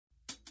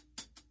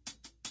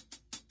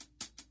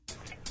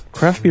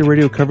craft beer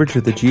radio coverage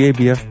of the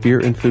GABF Beer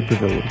and Food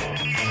Pavilion.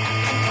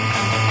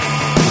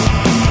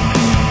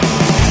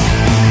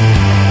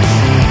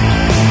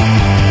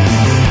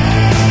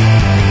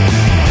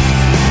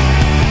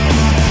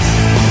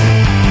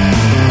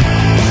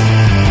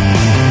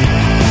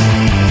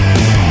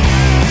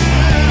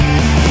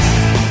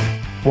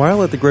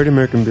 While at the Great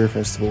American Beer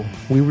Festival,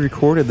 we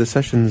recorded the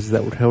sessions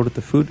that were held at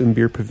the Food and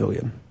Beer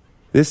Pavilion.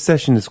 This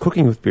session is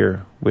Cooking with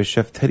Beer with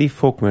Chef Teddy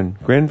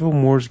Folkman, Granville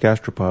Moore's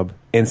Gastropub,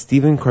 and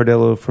Stephen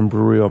Cardello from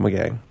Brewery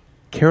Ommegang.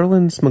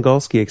 Carolyn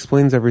Smigalski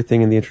explains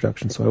everything in the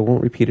introduction, so I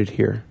won't repeat it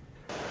here.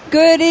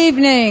 Good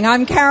evening.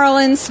 I'm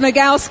Carolyn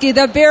Smigalski,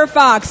 the Beer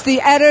Fox, the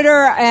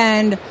editor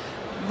and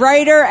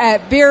writer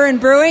at Beer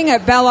and Brewing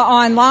at Bella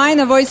Online,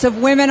 the voice of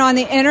women on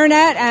the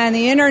internet, and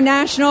the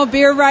international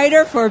beer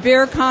writer for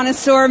Beer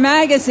Connoisseur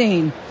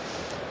magazine.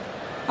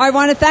 I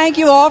want to thank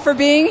you all for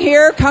being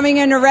here, coming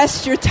in to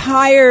rest your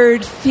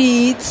tired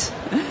feet,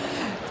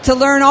 to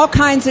learn all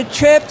kinds of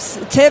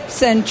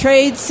tips, and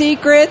trade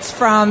secrets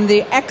from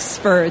the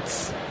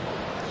experts.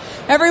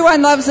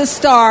 Everyone loves a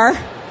star,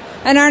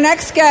 and our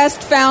next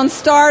guest found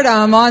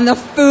stardom on the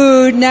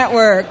Food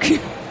Network.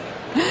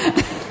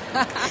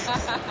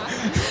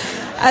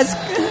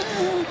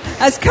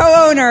 As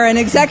co-owner and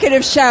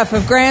executive chef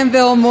of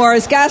Granville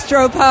Moore's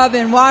Gastropub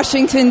in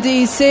Washington,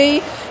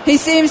 D.C., he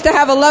seems to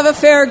have a love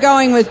affair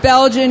going with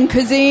Belgian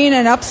cuisine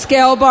and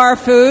upscale bar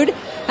food,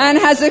 and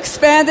has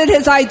expanded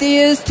his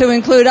ideas to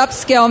include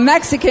upscale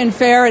Mexican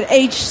fare at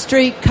H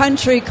Street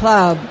Country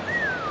Club.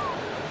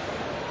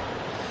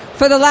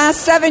 For the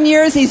last 7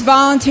 years, he's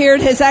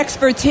volunteered his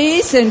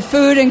expertise in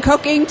food and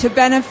cooking to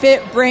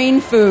benefit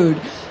Brain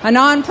Food, a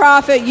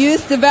nonprofit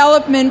youth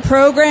development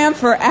program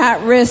for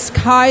at-risk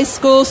high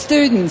school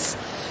students.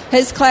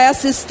 His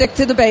classes stick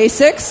to the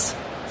basics: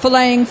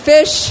 filleting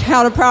fish,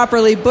 how to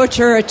properly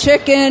butcher a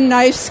chicken,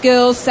 knife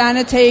skills,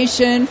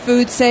 sanitation,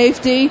 food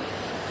safety.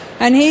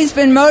 And he's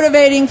been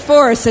motivating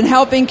force in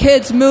helping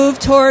kids move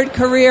toward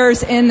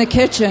careers in the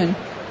kitchen.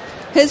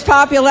 His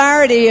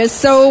popularity is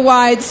so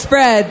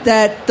widespread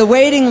that the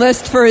waiting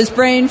list for his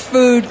Brain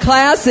Food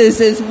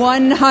classes is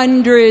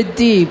 100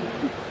 deep.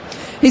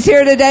 He's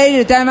here today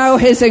to demo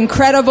his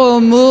incredible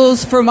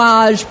Moules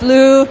Fromage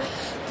Bleu,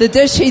 the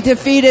dish he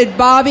defeated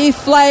Bobby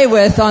Flay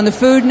with on the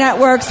Food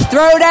Network's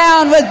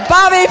Throwdown with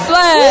Bobby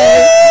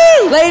Flay.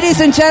 Woo!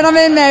 Ladies and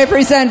gentlemen, may I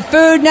present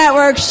Food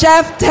Network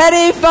chef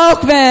Teddy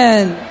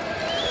Folkman.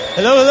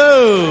 Hello,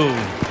 hello.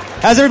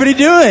 How's everybody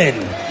doing?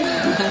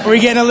 Are we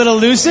getting a little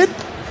lucid?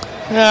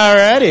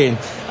 Alrighty.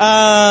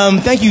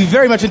 Thank you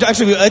very much.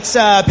 Actually, let's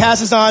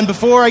pass this on.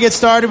 Before I get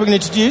started, we're going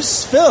to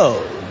introduce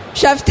Phil.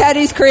 Chef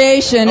Teddy's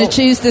creation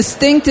achieves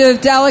distinctive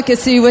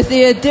delicacy with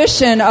the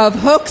addition of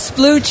Hook's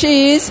Blue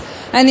Cheese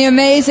and the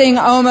amazing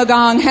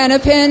Ommegang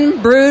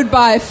Hennepin, brewed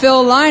by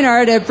Phil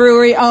Leinart at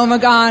Brewery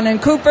Ommegang in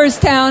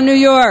Cooperstown, New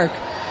York.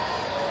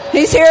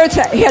 He's here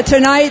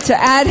tonight to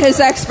add his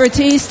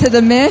expertise to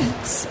the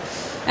mix,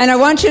 and I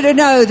want you to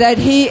know that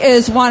he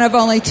is one of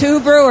only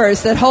 2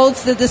 brewers that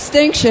holds the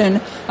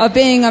distinction of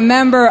being a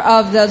member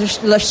of the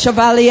Le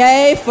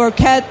Chevalier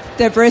Fourquet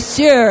de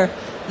Bracieux,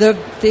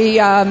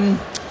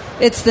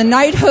 it's the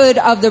knighthood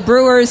of the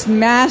Brewers'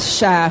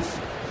 Maashaft.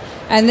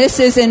 And this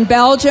is in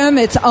Belgium.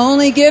 It's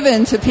only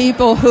given to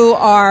people who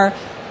are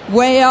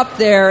way up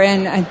there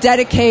and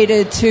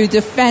dedicated to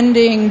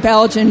defending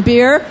Belgian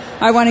beer.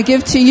 I want to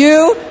give to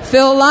you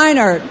Phil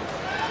Leinart.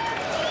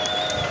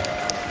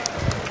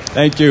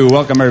 Thank you.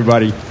 Welcome,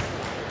 everybody.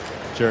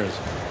 Cheers.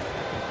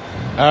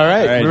 All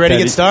right. We ready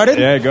to get started?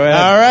 Yeah, go ahead.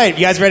 All right.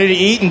 You guys ready to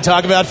eat and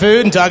talk about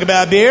food and talk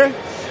about beer?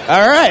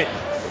 All right.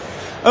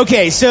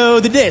 Okay, so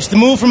the dish, the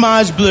Moules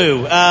Fromage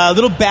Bleu. A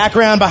little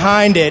background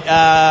behind it.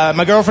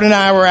 My girlfriend and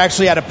I were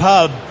actually at a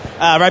pub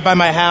right by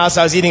my house.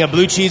 I was eating a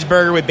blue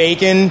cheeseburger with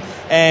bacon,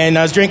 and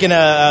I was drinking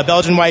a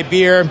Belgian white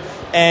beer,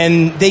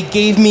 and they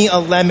gave me a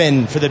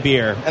lemon for the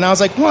beer. And I was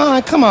like, well,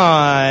 come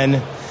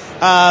on.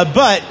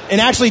 But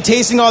in actually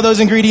tasting all those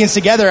ingredients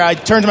together, I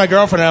turned to my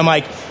girlfriend, and I'm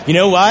like, you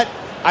know what?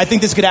 I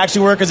think this could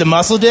actually work as a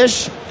muscle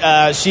dish.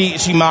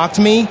 She mocked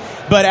me.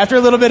 But after a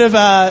little bit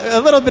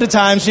of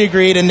time, she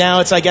agreed, and now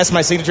it's, I guess,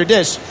 my signature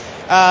dish.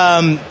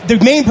 The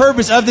main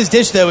purpose of this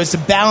dish, though, is to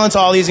balance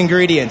all these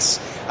ingredients.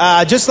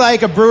 Just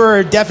like a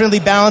brewer definitely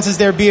balances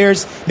their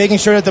beers, making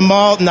sure that the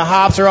malt and the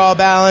hops are all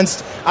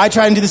balanced, I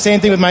try and do the same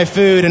thing with my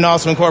food and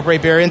also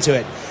incorporate beer into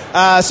it.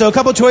 So a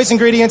couple choice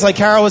ingredients, like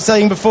Carol was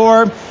saying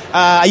before.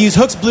 I use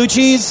Hook's Blue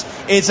Cheese.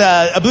 It's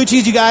a blue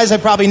cheese you guys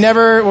have probably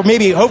never, or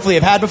maybe hopefully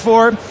have had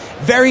before.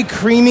 Very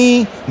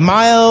creamy,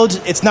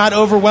 mild. It's not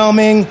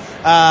overwhelming.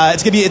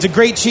 It's a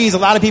great cheese. A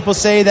lot of people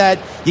say that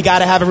you got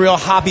to have a real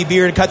hoppy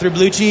beer to cut through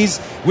blue cheese.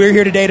 We're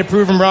here today to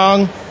prove them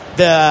wrong.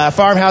 The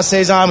Farmhouse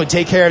Saison would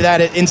take care of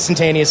that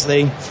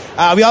instantaneously.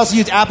 We also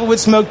use applewood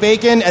smoked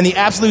bacon, and the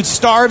absolute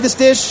star of this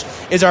dish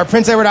is our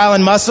Prince Edward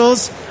Island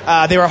mussels.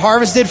 They were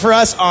harvested for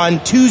us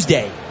on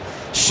Tuesday,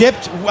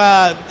 shipped,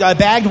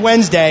 bagged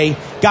Wednesday,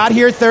 got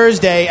here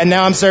Thursday, and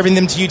now I'm serving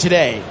them to you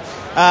today.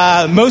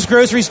 Most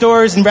grocery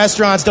stores and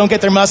restaurants don't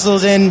get their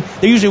mussels in.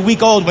 They're usually a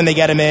week old when they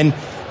get them in.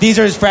 these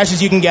are as fresh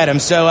as you can get them.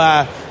 So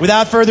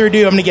without further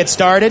ado, I'm going to get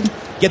started,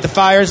 get the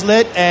fires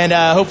lit, and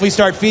hopefully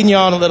start feeding you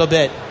all in a little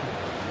bit.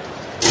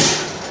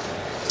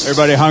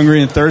 Everybody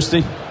hungry and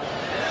thirsty?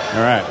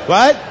 All right.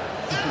 What?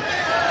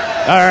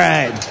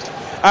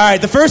 All right.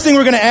 The first thing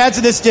we're going to add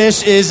to this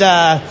dish is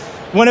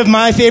one of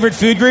my favorite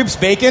food groups,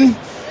 bacon.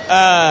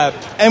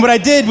 And what I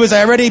did was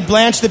I already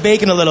blanched the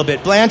bacon a little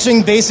bit.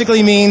 Blanching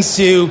basically means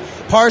to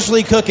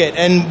partially cook it.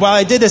 And while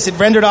I did this, it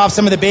rendered off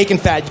some of the bacon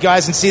fat. You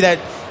guys can see that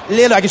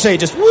little. I can show you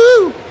just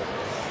woo.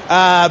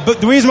 But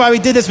the reason why we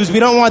did this was we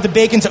don't want the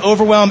bacon to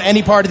overwhelm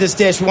any part of this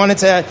dish. We wanted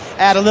to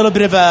add a little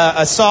bit of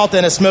a salt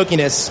and a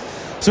smokiness.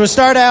 So we'll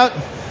start out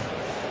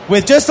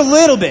with just a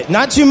little bit,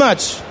 not too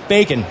much,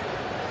 bacon.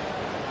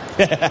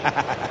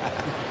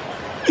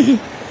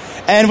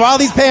 And while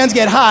these pans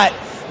get hot,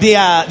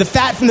 the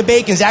fat from the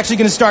bacon is actually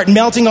going to start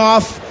melting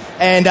off,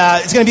 and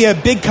it's going to be a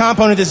big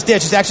component of this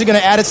dish. It's actually going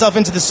to add itself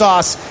into the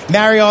sauce,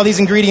 marry all these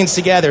ingredients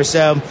together.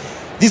 So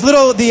these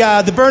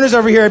the burners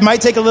over here, it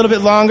might take a little bit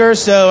longer.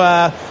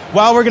 So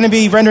while we're going to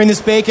be rendering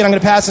this bacon, I'm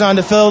going to pass it on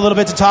to Phil a little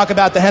bit to talk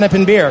about the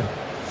Hennepin beer.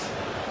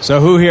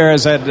 So who here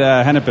has had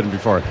Hennepin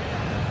before?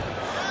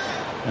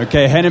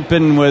 Okay,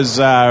 Hennepin was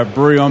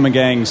Brewery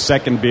Omegang's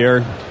second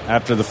beer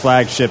after the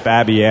flagship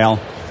Abbey Ale.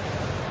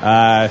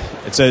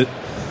 It's a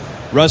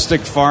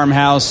rustic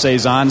farmhouse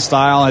Saison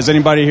style. Has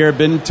anybody here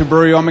been to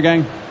Brewery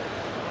Omegang?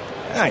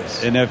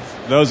 Nice. And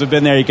if those have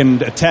been there, you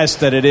can attest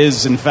that it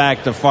is, in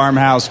fact, a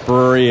farmhouse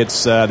brewery.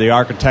 It's the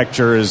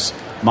architecture is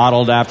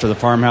modeled after the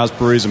farmhouse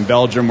breweries in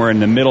Belgium. We're in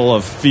the middle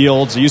of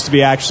fields. It used to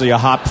be actually a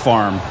hop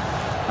farm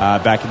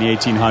back in the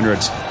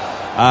 1800s.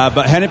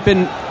 But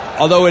Hennepin,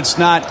 although it's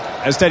not,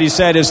 as Teddy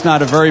said, it's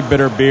not a very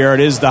bitter beer. It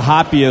is the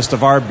hoppiest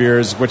of our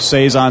beers, which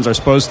Saisons are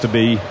supposed to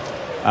be.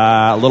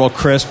 A little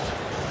crisp.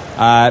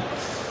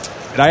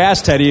 And I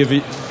asked Teddy,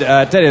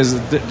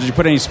 did you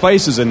put any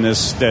spices in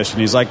this dish?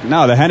 And he's like,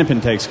 no, the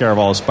Hennepin takes care of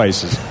all the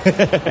spices.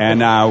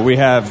 And we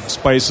have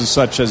spices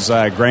such as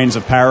grains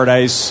of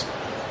paradise,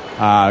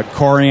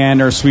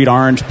 coriander, sweet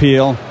orange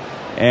peel,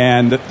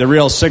 and the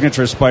real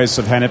signature spice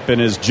of Hennepin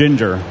is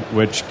ginger,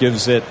 which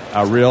gives it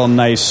a real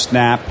nice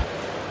snap.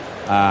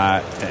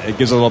 It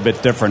gives it a little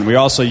bit different. We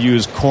also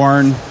use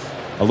corn,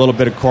 a little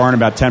bit of corn,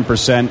 about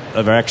 10%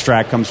 of our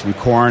extract comes from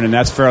corn, and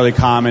that's fairly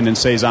common in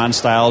Saison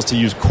styles to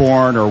use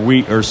corn or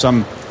wheat or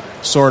some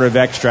sort of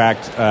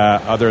extract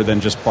other than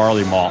just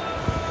barley malt.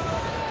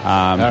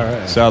 All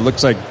right. So it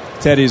looks like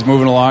Teddy's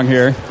moving along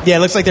here. Yeah, it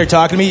looks like they're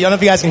talking to me. I don't know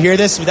if you guys can hear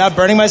this without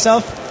burning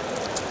myself.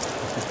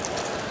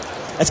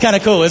 That's kind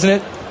of cool, isn't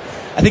it?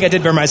 I think I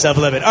did burn myself a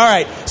little bit. All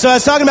right, so I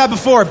was talking about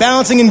before,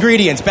 balancing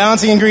ingredients.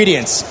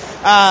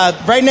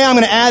 Right now I'm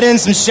going to add in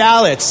some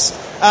shallots.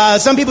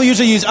 Some people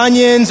usually use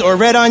onions or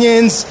red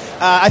onions.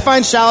 I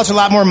find shallots are a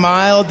lot more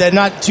mild. They're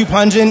not too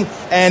pungent,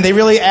 and they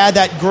really add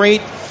that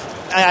great,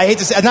 I hate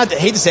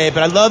to say it,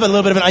 but I love a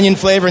little bit of an onion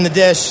flavor in the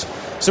dish.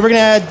 So we're going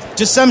to add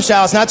just some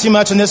shallots, not too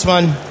much on this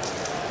one. And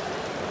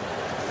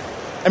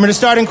we're going to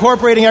start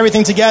incorporating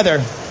everything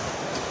together.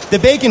 The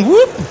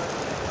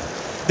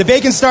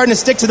bacon's starting to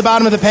stick to the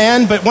bottom of the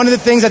pan, but one of the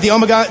things that the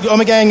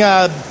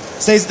Omegang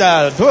says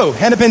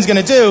Hennepin's going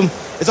to do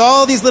is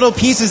all these little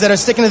pieces that are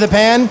sticking to the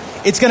pan,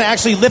 it's going to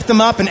actually lift them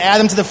up and add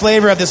them to the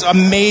flavor of this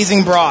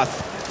amazing broth.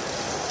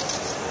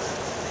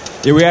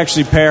 Yeah, we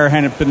actually pair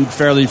Hennepin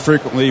fairly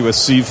frequently with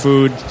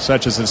seafood,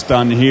 such as it's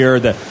done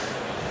here. The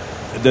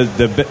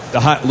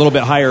little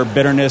bit higher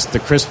bitterness, the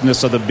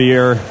crispness of the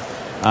beer,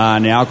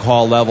 and the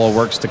alcohol level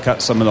works to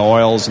cut some of the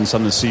oils and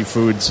some of the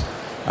seafoods.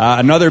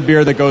 Another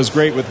beer that goes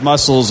great with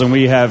mussels, and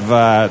we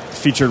have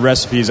featured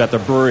recipes at the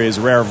brewery, is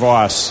Rare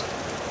Voss.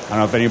 I don't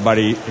know if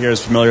anybody here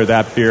is familiar with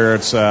that beer.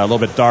 It's a little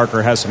bit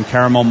darker, has some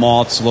caramel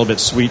malts, a little bit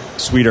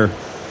sweeter.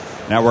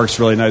 And that works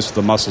really nice with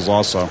the mussels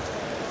also. All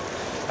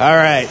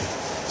right.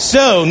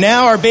 So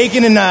now our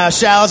bacon and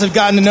shallots have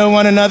gotten to know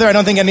one another. I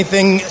don't think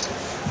anything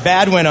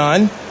bad went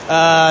on.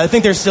 I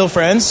think they're still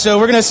friends. So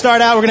we're going to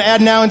start out. We're going to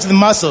add now into the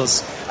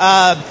mussels.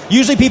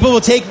 Usually people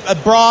will take a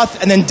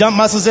broth and then dump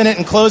mussels in it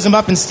and close them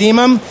up and steam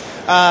them.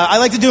 I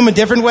like to do them a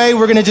different way.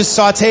 We're going to just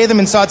saute them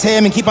and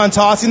keep on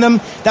tossing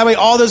them. That way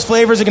all those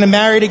flavors are going to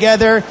marry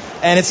together,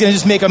 and it's going to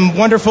just make a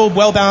wonderful,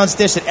 well-balanced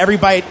dish that every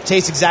bite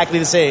tastes exactly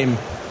the same.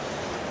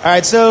 All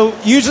right, so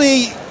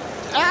usually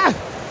at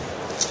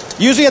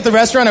the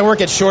restaurant I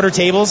work at shorter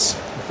tables,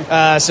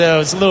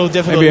 so it's a little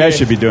difficult. Maybe I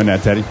should be doing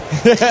that, Teddy.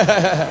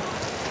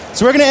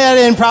 So we're going to add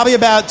in probably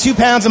about 2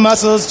 pounds of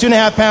mussels,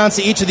 2.5 pounds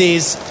to each of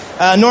these.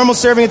 Normal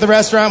serving at the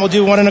restaurant, we'll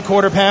do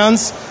 1.25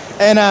 pounds.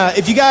 And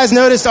if you guys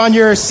noticed on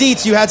your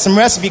seats, you had some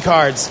recipe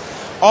cards.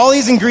 All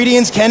these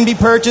ingredients can be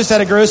purchased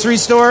at a grocery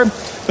store,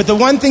 but the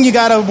one thing you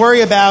got to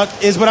worry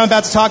about is what I'm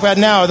about to talk about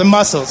now, the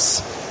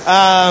mussels.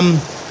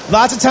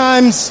 Lots of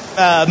times,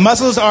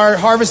 mussels are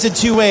harvested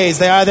two ways.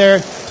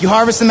 You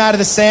harvest them out of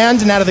the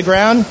sand and out of the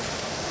ground.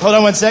 Hold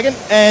on one second.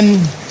 And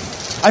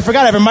I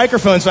forgot I have a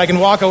microphone so I can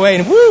walk away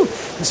and woo!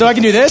 So I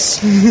can do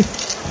this.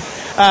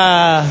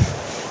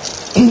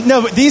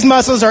 No, but these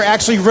mussels are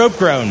actually rope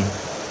grown.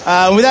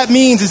 What that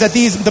means is that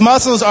the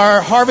mussels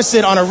are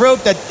harvested on a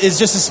rope that is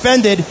just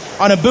suspended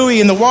on a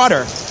buoy in the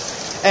water.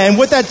 And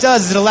what that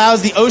does is it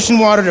allows the ocean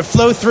water to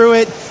flow through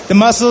it. The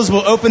mussels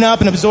will open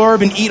up and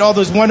absorb and eat all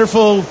those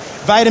wonderful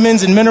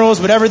vitamins and minerals,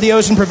 whatever the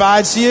ocean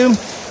provides to you.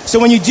 So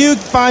when you do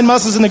find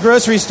mussels in the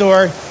grocery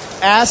store,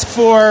 ask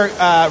for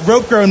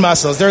rope-grown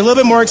mussels. They're a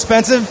little bit more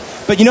expensive,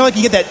 but you know, like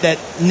you get that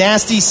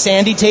nasty,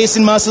 sandy taste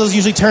in mussels,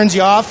 usually turns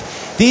you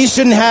off. These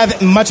shouldn't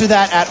have much of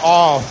that at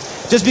all,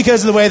 just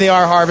because of the way they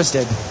are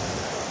harvested.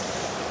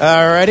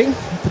 Alrighty,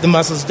 put the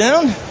mussels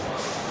down.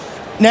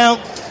 Now,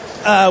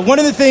 one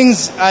of the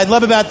things I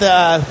love about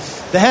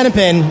the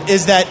hennepin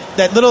is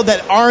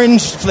that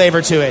orange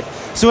flavor to it.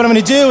 So what I'm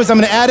going to do is I'm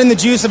going to add in the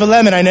juice of a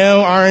lemon. I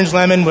know, orange,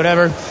 lemon,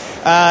 whatever.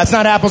 It's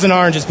not apples and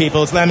oranges,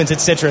 people. It's lemons.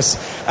 It's citrus. So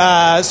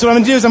what I'm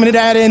going to do is I'm going to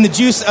add in the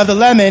juice of the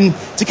lemon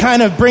to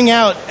kind of bring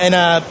out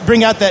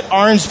that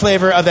orange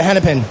flavor of the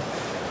hennepin,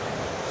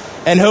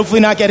 and hopefully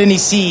not get any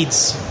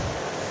seeds.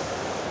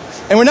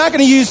 And we're not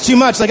going to use too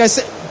much. Like I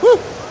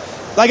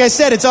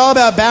said, it's all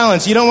about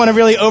balance. You don't want to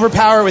really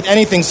overpower it with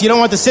anything. So you don't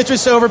want the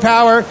citrus to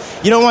overpower.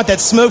 You don't want that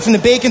smoke from the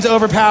bacon to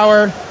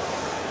overpower.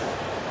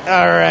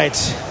 All right.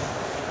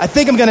 I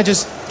think I'm going to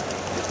just...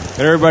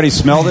 Did everybody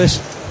smell this?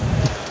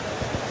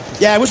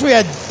 Yeah, I wish we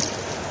had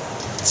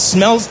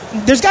smells.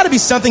 There's got to be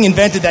something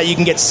invented that you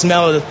can get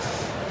smell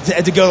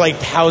to go like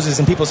houses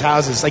and people's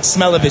houses, like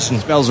smell-o-vision.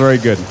 Smells very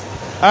good.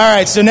 All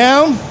right, so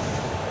now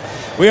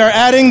we are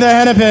adding the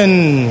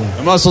hennepin.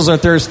 The mussels are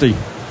thirsty.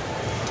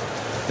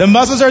 The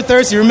mussels are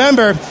thirsty.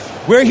 Remember,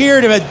 we're here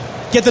to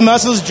get the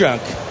mussels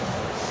drunk.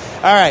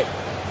 All right.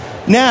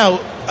 Now,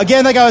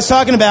 again, like I was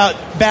talking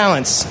about,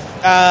 balance.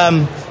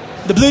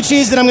 The blue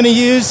cheese that I'm going to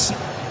use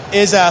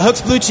is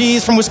Hook's Blue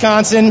Cheese from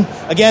Wisconsin.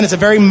 Again, it's a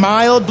very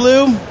mild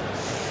blue.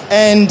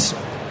 And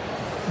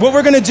what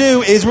we're going to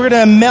do is we're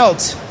going to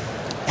melt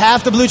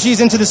half the blue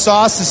cheese into the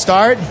sauce to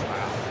start,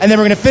 and then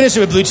we're going to finish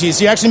it with blue cheese.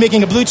 So you're actually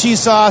making a blue cheese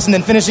sauce and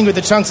then finishing with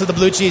the chunks of the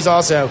blue cheese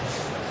also.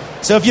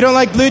 So if you don't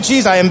like blue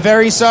cheese, I am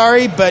very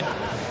sorry, but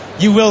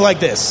you will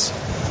like this.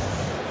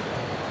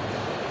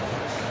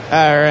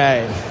 All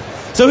right.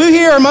 So who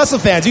here are mussel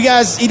fans? You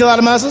guys eat a lot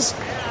of mussels?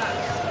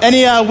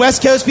 Any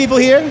West Coast people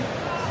here?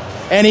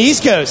 Any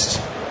East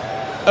Coast?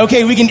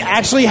 Okay, we can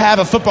actually have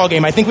a football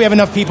game. I think we have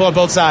enough people on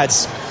both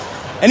sides.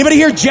 Anybody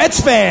here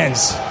Jets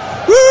fans?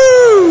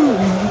 Woo!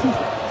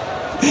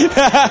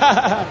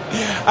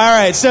 All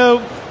right,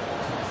 so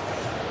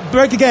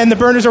again, the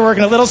burners are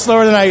working a little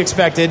slower than I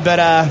expected, but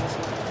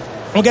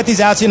we'll get these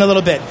out to you in a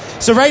little bit.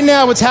 So right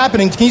now what's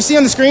happening, can you see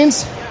on the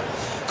screens?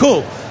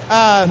 Cool.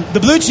 The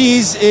blue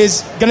cheese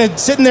is going to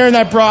sit in there in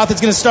that broth. It's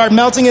going to start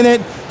melting in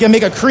it. Going to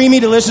make a creamy,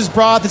 delicious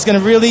broth. It's going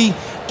to really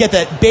get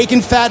that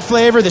bacon fat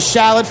flavor, the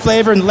shallot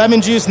flavor, and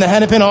lemon juice and the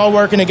hennepin all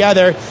working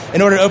together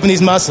in order to open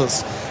these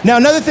mussels. Now,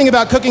 another thing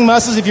about cooking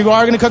mussels, if you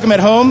are going to cook them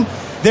at home,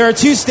 there are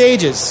two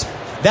stages.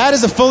 That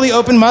is a fully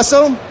open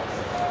mussel.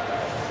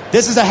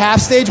 This is a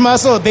half-stage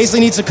mussel. It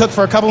basically needs to cook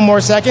for a couple more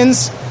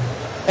seconds.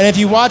 And if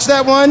you watch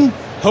that one,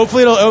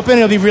 hopefully it'll open.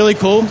 It'll be really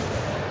cool.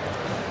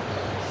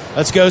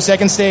 Let's go,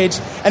 second stage.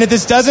 And if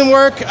this doesn't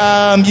work,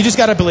 you just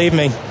got to believe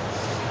me.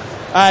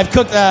 I've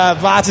cooked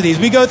lots of these.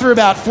 We go through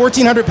about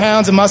 1,400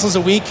 pounds of mussels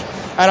a week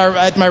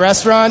at my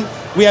restaurant.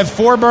 We have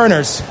 4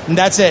 burners, and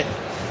that's it.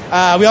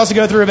 We also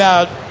go through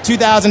about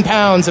 2,000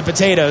 pounds of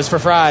potatoes for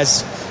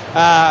fries.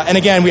 And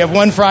again, we have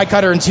 1 fry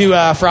cutter and 2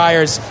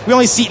 fryers. We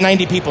only seat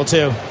 90 people,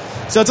 too.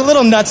 So it's a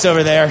little nuts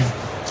over there.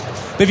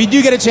 But if you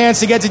do get a chance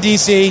to get to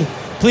D.C.,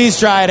 please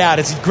try it out.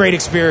 It's a great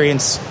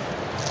experience.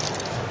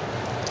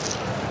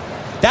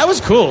 That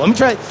was cool. Let me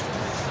try.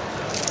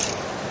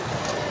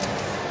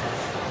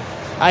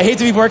 I hate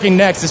to be working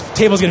next. This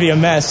table's going to be a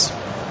mess.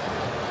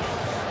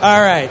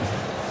 All right.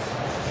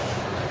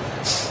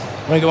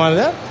 Want to go on to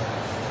that?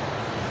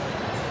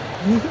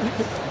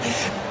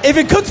 If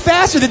it cooked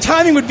faster, the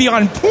timing would be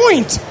on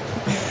point.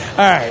 All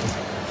right.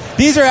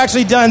 These are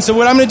actually done. So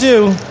what I'm going to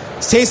do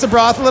is taste the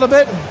broth a little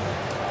bit.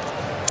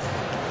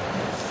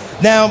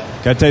 Now.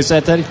 Can I taste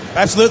that, Teddy?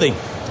 Absolutely.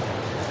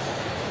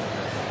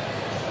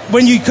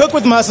 When you cook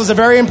with mussels, a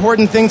very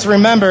important thing to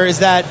remember is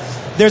that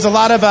there's a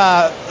lot of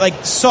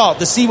salt,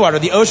 the seawater,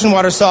 the ocean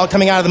water salt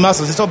coming out of the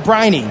mussels. It's all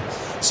briny.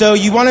 So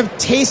you want to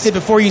taste it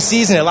before you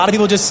season it. A lot of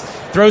people just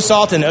throw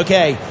salt in.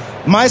 Okay,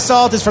 my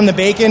salt is from the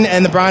bacon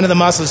and the brine of the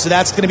mussels, so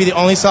that's going to be the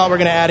only salt we're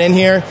going to add in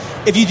here.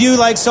 If you do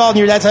like salt and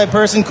you're that type of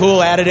person,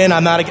 cool, add it in.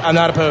 I'm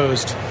not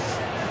opposed.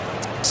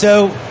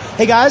 So,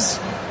 hey guys,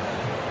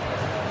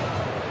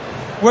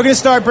 we're going to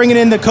start bringing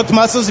in the cooked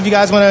mussels. If you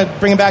guys want to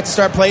bring them back to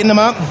start plating them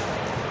up.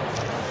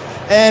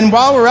 And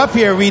while we're up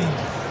here, we'd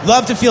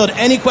love to field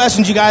any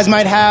questions you guys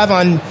might have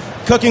on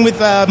cooking with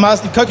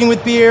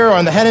beer, or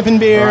on the hennepin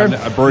beer, or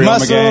a brewery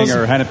gang,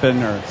 or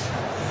hennepin, or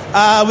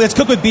let's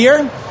cook with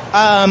beer.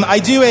 I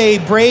do a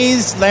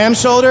braised lamb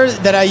shoulder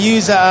that I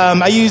use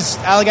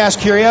Allagash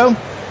Curio,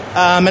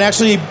 and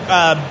actually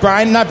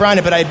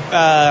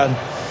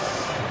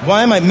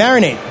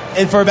marinate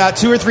it for about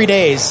 2 or 3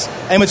 days.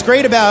 And what's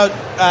great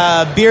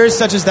about beers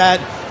such as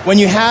that, when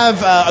you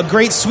have a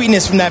great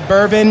sweetness from that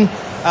bourbon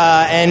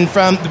and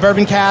from the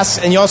bourbon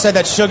casks, and you also had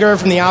that sugar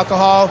from the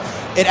alcohol.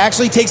 It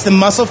actually takes the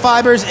muscle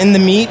fibers in the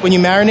meat when you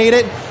marinate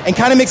it and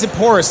kind of makes it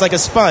porous like a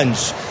sponge.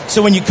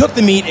 So when you cook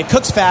the meat, it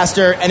cooks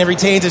faster and it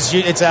retains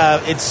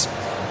its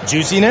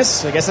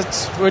juiciness. I guess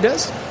that's what it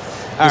does.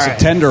 It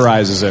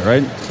tenderizes it,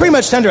 right? Pretty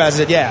much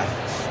tenderizes it, yeah.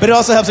 But it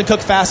also helps it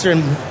cook faster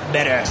and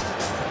better.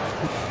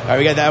 All right,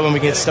 we got that when we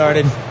get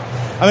started.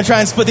 I'm going to try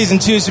and split these in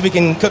two so we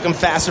can cook them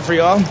faster for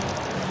y'all.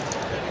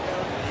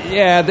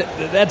 Yeah,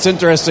 that's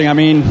interesting. I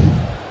mean,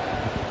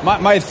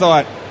 my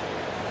thought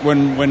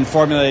when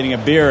formulating a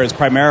beer is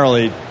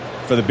primarily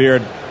for the beer,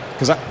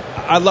 because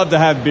I love to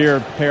have beer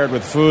paired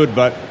with food,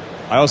 but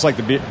I also like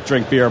to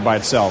drink beer by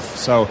itself.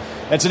 So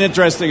it's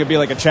it'd be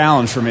like a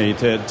challenge for me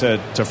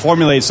to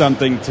formulate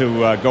something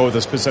to go with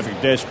a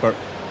specific dish. But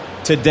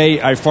to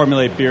date, I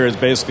formulate beer as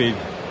basically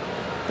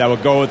that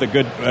would go with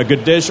a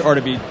good dish or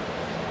to be,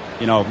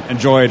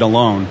 enjoyed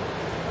alone.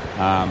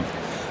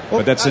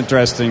 But that's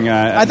interesting.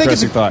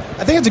 Interesting thought.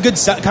 I think it's a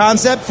good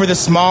concept for the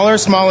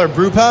smaller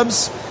brew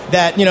pubs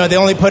that they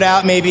only put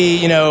out maybe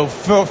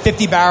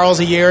 50 barrels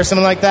a year or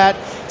something like that,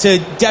 to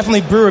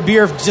definitely brew a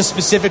beer just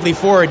specifically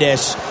for a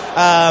dish.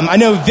 I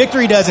know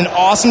Victory does an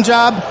awesome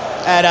job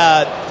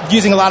at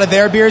using a lot of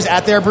their beers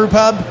at their brew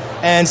pub,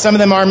 and some of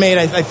them are made.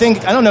 I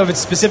don't know if it's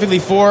specifically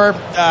for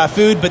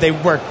food, but they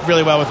work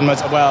really well with them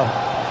as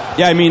well.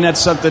 Yeah, I mean, that's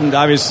something,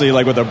 obviously,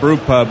 like with a brew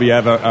pub, you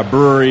have a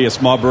brewery, a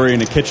small brewery,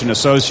 and a kitchen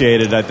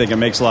associated. I think it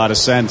makes a lot of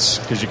sense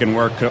because you can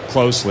work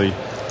closely.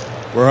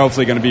 We're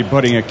hopefully going to be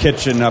putting a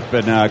kitchen up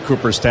in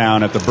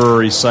Cooperstown at the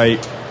brewery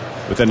site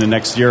within the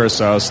next year or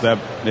so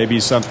that may be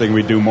something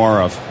we do more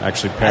of,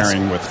 actually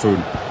pairing with food.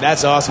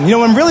 That's awesome.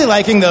 What I'm really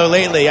liking, though,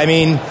 lately, I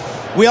mean,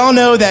 we all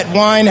know that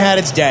wine had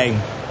its day.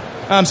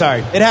 I'm sorry,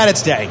 it had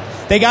its day.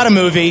 They got a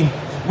movie.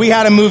 We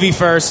had a movie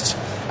first.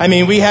 I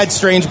mean, we had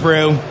Strange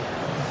Brew.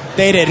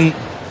 They didn't.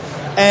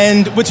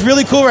 And what's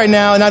really cool right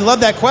now, and I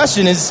love that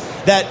question, is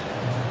that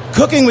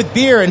cooking with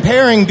beer and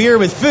pairing beer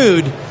with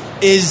food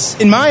is,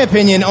 in my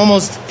opinion,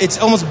 it's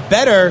almost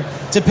better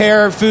to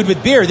pair food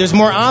with beer. There's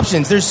more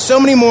options. There's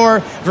so many more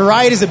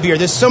varieties of beer.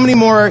 There's so many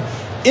more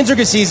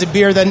intricacies of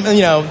beer than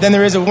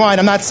there is of wine.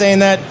 I'm not saying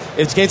that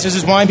in case there's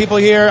just wine people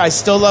here. I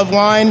still love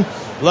wine,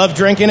 love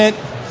drinking it.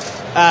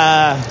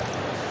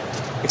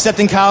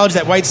 Except in college,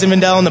 that white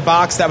Zinfandel in the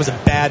box, that was a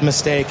bad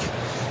mistake.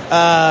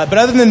 But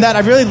other than that, I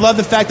really love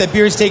the fact that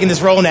beer is taking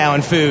this role now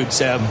in food.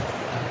 So,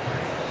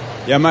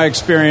 yeah, my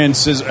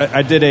experience is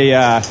I did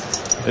a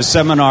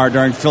seminar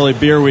during Philly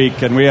Beer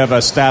Week, and we have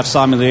a staff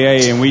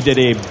sommelier, and we did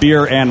a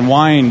beer and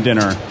wine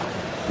dinner,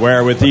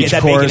 where with each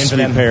course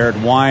we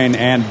paired wine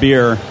and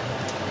beer,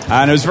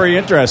 and it was very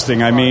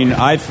interesting. I mean,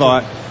 I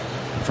thought,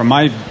 from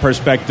my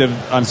perspective,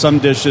 on some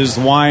dishes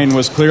wine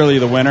was clearly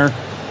the winner.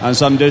 On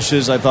some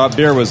dishes, I thought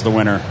beer was the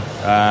winner.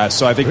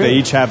 So I think they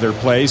each have their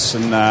place,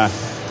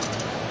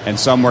 and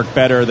some work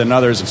better than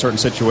others in certain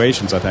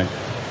situations, I think.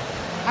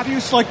 How do you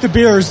select the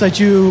beers that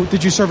you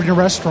serve in your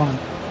restaurant?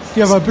 Do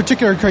you have a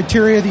particular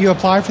criteria that you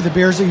apply for the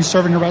beers that you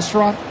serve in your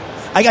restaurant?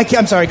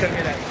 I'm sorry, I couldn't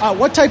hear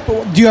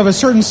that. Do you have a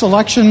certain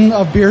selection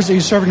of beers that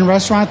you serve in your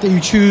restaurant that you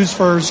choose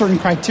for certain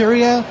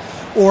criteria,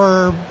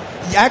 or?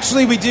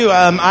 Actually, we do.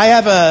 I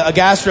have a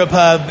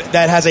gastropub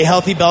that has a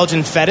healthy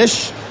Belgian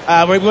fetish.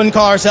 We wouldn't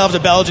call ourselves a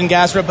Belgian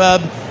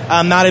gastropub.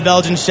 I'm not a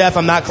Belgian chef.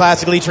 I'm not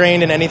classically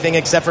trained in anything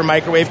except for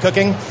microwave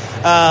cooking.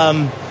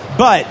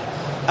 But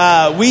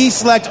we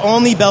select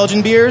only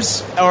Belgian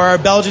beers or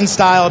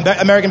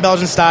American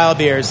Belgian style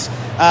beers.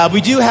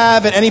 We do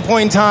have at any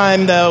point in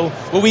time, though,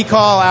 what we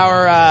call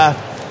our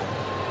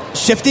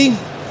shifty.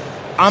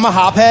 I'm a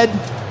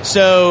hophead,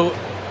 so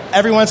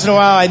every once in a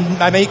while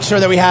I make sure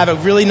that we have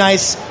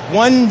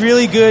one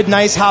really good,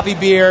 nice hoppy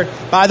beer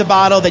by the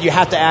bottle that you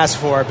have to ask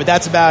for, but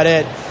that's about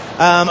it.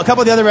 A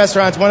couple of the other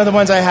restaurants, one of the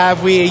ones I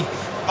have, we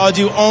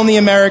do only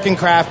American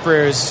craft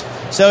brews.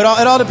 So it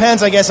all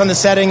depends, I guess, on the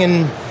setting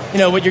and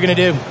what you're going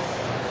to do.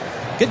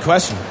 Good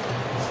question.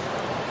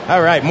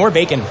 All right, more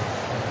bacon.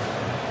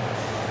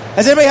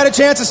 Has anybody had a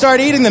chance to start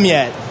eating them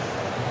yet?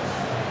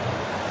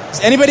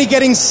 Is anybody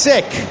getting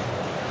sick?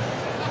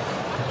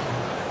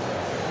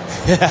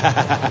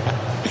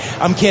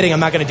 I'm kidding. I'm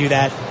not going to do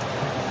that.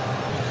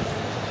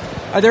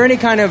 Are there any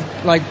kind of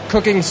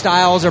cooking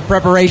styles or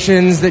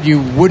preparations that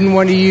you wouldn't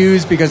want to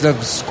use because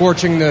of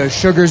scorching the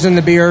sugars in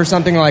the beer or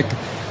something like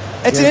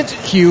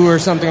Q or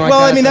something like that?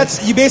 Well, I mean,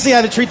 you basically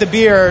have to treat the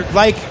beer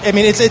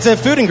it's a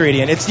food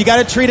ingredient. You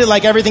got to treat it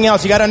like everything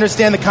else. You got to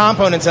understand the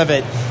components of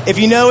it. If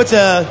you know it's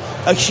a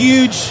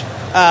huge,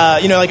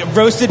 like a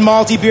roasted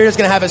malty beer that's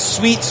going to have a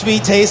sweet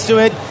taste to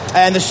it,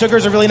 and the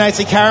sugars are really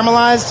nicely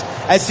caramelized,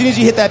 as soon as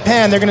you hit that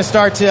pan, they're going to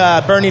start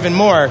to burn even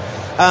more.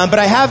 But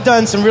I have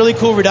done some really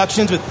cool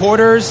reductions with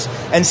porters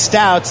and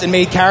stouts and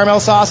made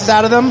caramel sauces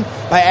out of them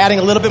by adding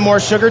a little bit more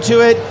sugar to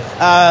it.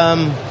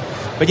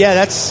 But yeah,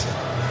 that's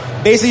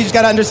basically you just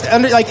got to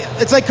understand.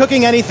 It's like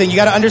cooking anything. You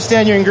got to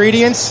understand your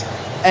ingredients,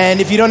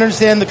 and if you don't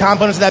understand the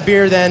components of that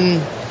beer,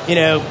 then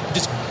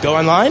just go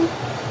online.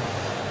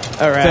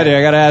 All right, Teddy,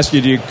 I got to ask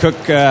you: do you cook?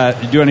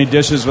 Do any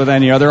dishes with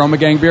any other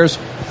Ommegang beers?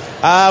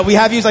 We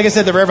have used, like I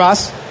said, the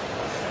Rivas.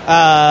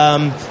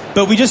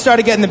 But we just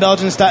started getting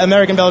the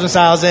American Belgian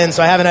styles in,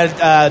 so I haven't had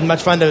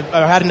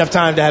had enough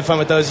time to have fun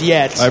with those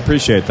yet. I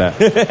appreciate that.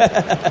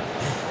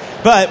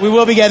 But we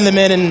will be getting them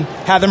in and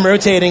have them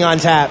rotating on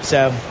tap.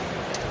 So,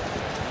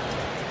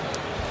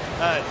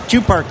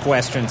 two-part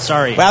question.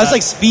 Sorry. Wow, it's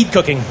like speed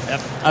cooking.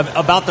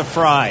 About the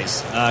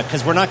fries,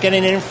 because we're not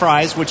getting any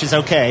fries, which is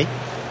okay.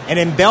 And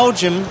in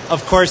Belgium,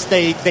 of course,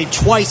 they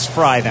twice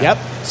fry them. Yep.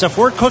 So if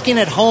we're cooking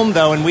at home,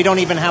 though, and we don't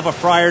even have a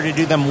fryer to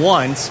do them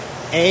once,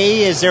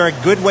 A, is there a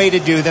good way to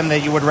do them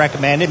that you would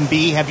recommend? And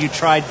B, have you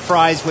tried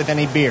fries with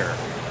any beer?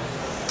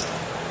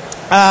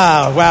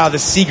 Wow, the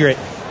secret.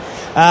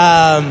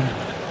 Are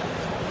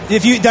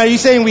you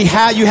saying you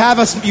have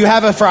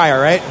a fryer,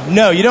 right?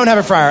 No, you don't have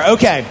a fryer.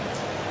 Okay.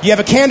 You have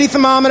a candy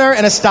thermometer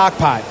and a stock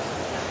pot.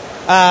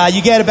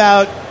 You get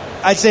about,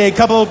 I'd say, a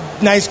couple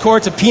nice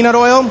quarts of peanut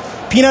oil.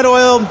 Peanut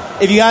oil,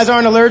 if you guys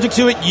aren't allergic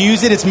to it,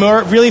 use it. It's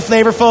really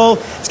flavorful.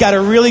 It's got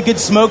a really good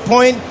smoke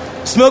point.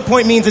 Smoke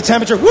point means the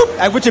temperature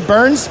at which it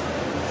burns.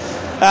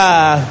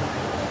 And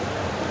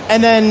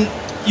then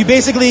you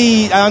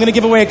basically, I'm going to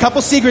give away a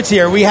couple secrets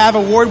here. We have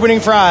award-winning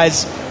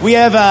fries. We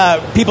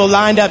have people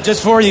lined up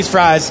just for these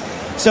fries.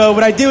 So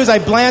what I do is I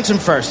blanch them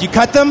first. You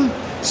cut them,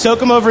 soak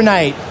them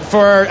overnight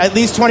for at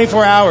least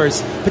 24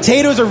 hours.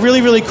 Potatoes are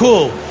really, really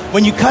cool.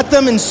 When you cut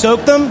them and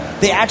soak them,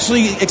 they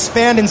actually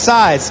expand in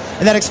size.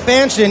 And that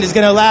expansion is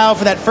going to allow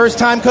for that first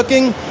time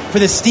cooking, for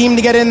the steam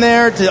to get in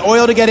there, to the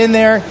oil to get in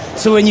there.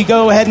 So when you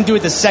go ahead and do it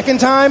the second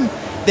time,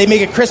 they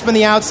make it crisp on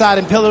the outside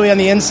and pillowy on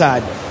the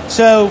inside.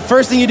 So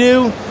first thing you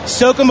do,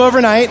 soak them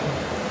overnight.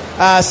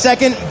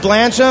 Second,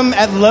 blanch them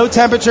at low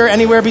temperature,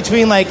 anywhere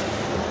between like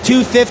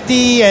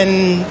 250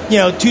 and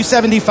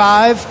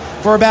 275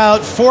 for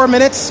about 4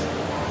 minutes.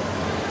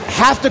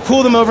 Have to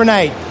cool them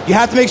overnight. You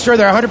have to make sure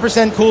they're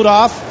 100% cooled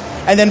off,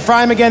 and then fry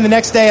them again the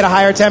next day at a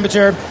higher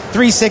temperature,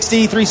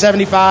 360,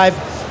 375.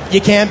 You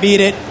can't beat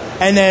it.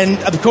 And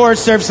then, of course,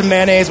 serve some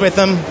mayonnaise with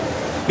them,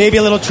 maybe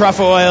a little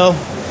truffle oil,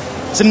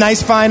 some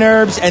nice fine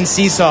herbs, and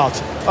sea salt.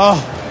 Oh,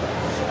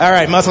 all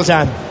right, mussel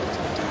time.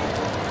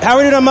 How are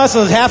we doing on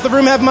mussels? Half the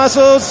room have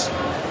mussels.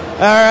 All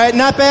right,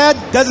 not bad.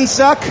 Doesn't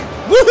suck.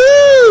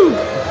 Woohoo!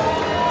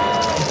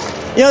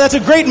 That's a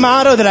great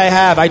motto that I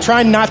have. I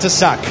try not to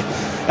suck.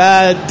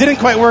 Didn't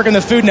quite work on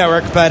the Food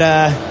Network, but,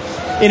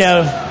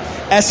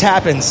 S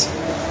happens.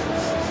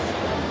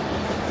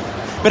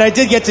 But I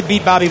did get to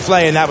beat Bobby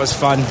Flay, and that was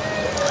fun.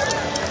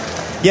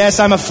 Yes,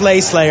 I'm a flay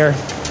slayer.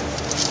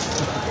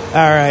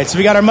 All right, so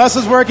we got our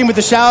mussels working with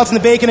the shallots and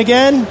the bacon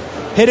again.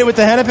 Hit it with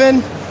the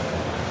hennepin.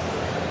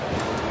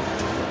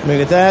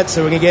 Look at that,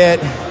 so we can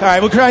get... All right,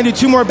 we'll try and do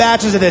 2 more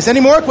batches of this. Any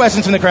more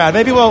questions from the crowd?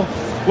 Maybe we'll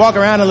walk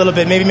around a little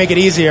bit, maybe make it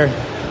easier.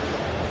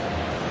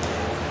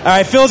 All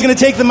right, Phil's going to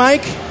take the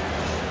mic.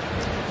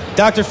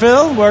 Dr.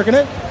 Phil, working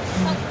it.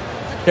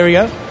 Here we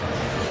go.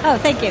 Oh,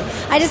 thank you.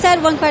 I just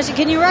had one question.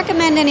 Can you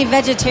recommend any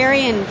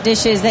vegetarian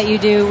dishes that you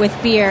do with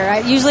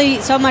beer? Usually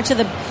so much of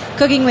the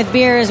cooking with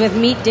beer is with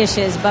meat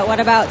dishes, but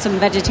what about some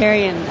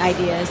vegetarian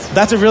ideas?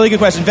 That's a really good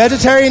question.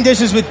 Vegetarian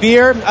dishes with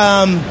beer.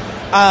 Again,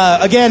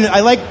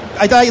 I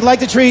like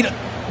to treat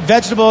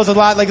vegetables a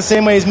lot like the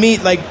same way as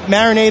meat, like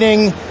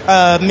marinating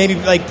maybe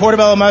like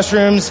portobello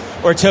mushrooms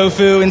or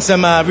tofu in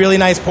some really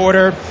nice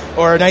porter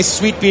or a nice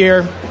sweet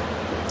beer.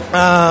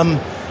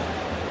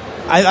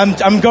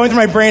 I'm going through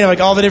my brain of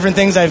like all the different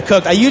things I've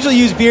cooked. I usually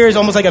use beer as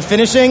almost like a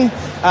finishing.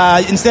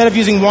 Instead of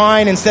using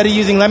wine, instead of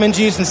using lemon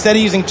juice, instead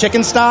of using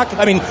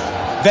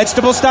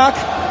vegetable stock.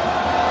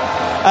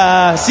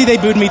 See, they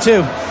booed me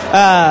too.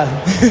 Here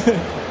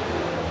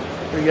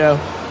we go.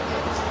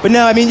 But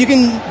no, you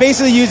can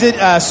basically use it,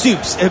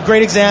 soups, a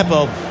great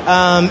example.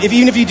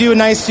 Even if you do a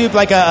nice soup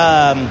like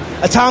a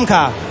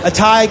tamka, a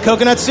Thai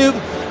coconut soup,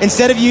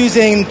 instead of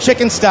using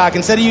chicken stock,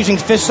 instead of using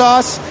fish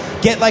sauce,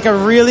 get like a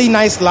really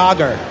nice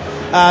lager.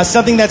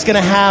 Something that's going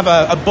to have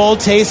a bold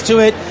taste to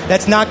it,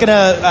 that's not going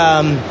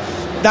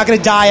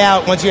to die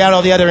out once you add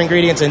all the other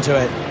ingredients into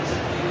it.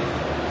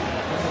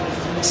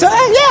 So,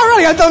 yeah,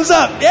 really, a thumbs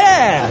up,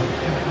 yeah!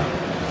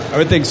 I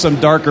would think some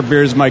darker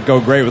beers might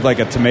go great with like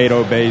a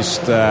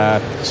tomato-based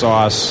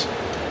sauce.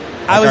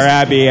 Our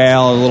Abbey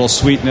Ale, a little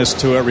sweetness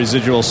to it,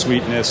 residual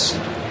sweetness.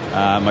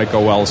 Might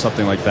go well with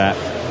something like that.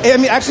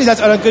 Actually,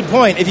 that's a good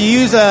point. If you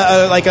use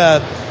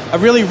a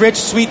really rich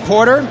sweet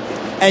porter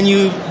and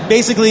you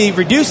basically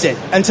reduce it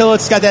until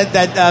it's got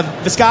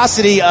that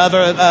viscosity of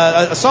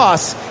a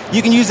sauce,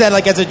 you can use that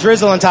like as a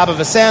drizzle on top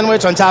of a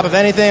sandwich, on top of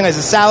anything, as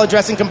a salad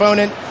dressing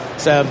component.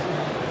 So...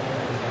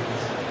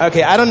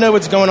 Okay, I don't know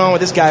what's going on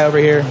with this guy over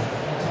here.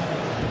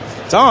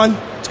 It's on.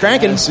 It's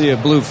cranking. I see a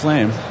blue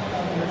flame.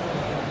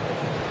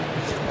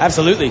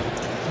 Absolutely.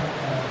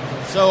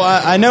 So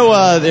I know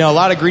a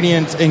lot of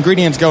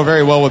ingredients go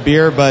very well with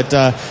beer, but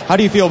how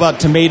do you feel about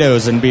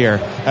tomatoes in beer?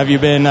 Have you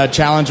been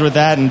challenged with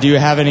that, and do you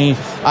have any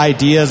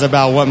ideas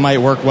about what might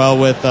work well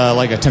with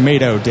like a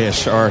tomato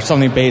dish or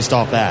something based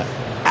off that?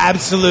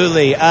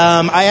 Absolutely.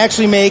 I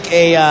actually make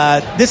a...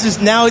 this is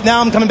now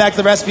I'm coming back to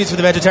the recipes for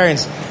the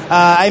vegetarians.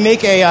 I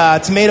make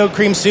a tomato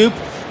cream soup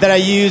that I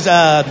use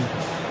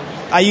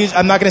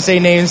I'm not going to say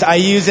names. I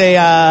use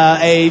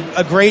a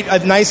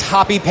nice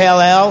hoppy pale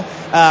ale,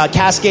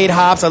 Cascade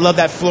hops. I love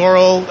that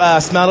floral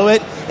smell to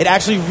it. It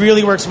actually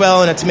really works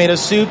well in a tomato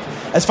soup.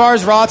 As far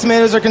as raw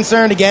tomatoes are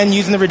concerned, again,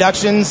 using the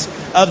reductions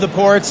of the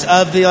ports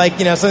of the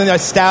something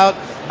that's stout,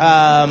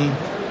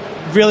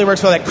 really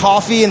works well. That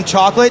coffee and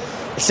chocolate.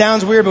 It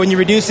sounds weird, but when you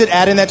reduce it,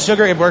 add in that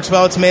sugar, it works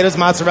well with tomatoes,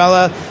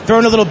 mozzarella. Throw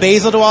in a little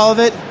basil to all of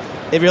it.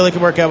 It really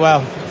can work out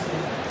well.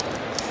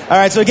 All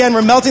right, so again,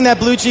 we're melting that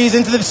blue cheese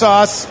into the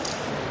sauce.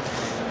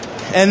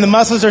 And the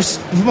mussels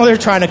they're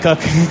trying to cook.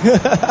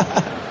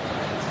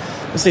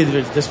 Let's see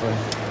this one.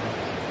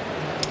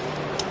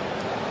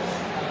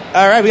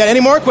 All right, we got any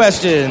more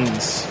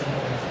questions?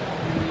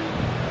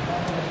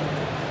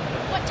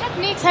 What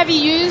techniques have you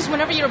used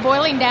whenever you're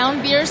boiling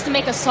down beers to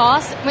make a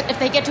sauce? If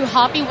they get too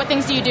hoppy, what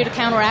things do you do to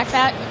counteract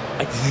that?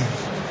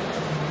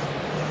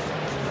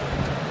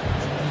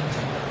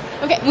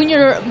 Okay, when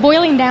you're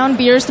boiling down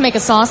beers to make a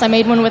sauce, I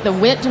made one with a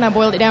wit and I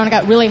boiled it down and it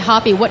got really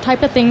hoppy. What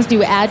type of things do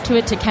you add to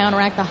it to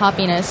counteract the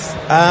hoppiness?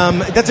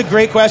 That's a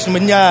great question.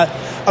 When a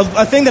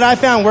thing that I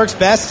found works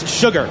best,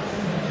 sugar.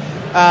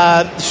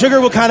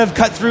 Sugar will kind of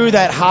cut through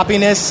that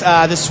hoppiness.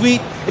 The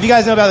sweet, if you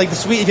guys know about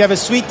if you have a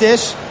sweet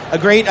dish, a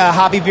great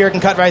hoppy beer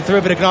can cut right through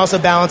it, but it can also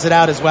balance it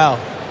out as well.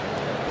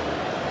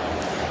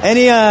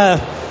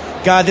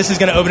 God, this is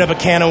going to open up a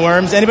can of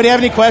worms. Anybody have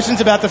any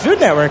questions about the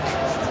Food Network?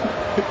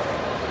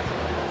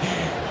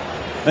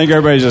 I think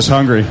everybody's just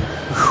hungry.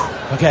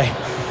 Okay.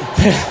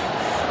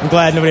 I'm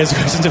glad nobody has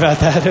questions about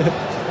that.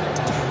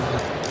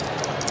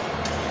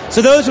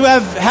 So those who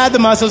have had the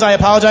mussels, I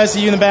apologize to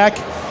you in the back.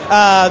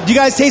 Do you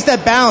guys taste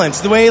that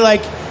balance? The way, you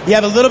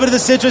have a little bit of the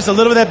citrus, a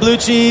little bit of that blue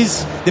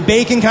cheese, the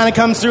bacon kind of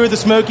comes through with the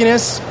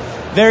smokiness.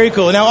 Very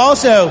cool. Now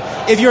also,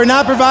 if you're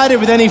not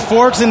provided with any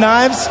forks and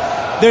knives,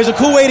 there's a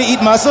cool way to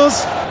eat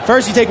mussels.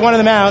 First, you take one of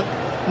them out.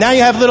 Now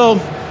you have little,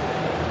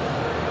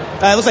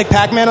 it looks like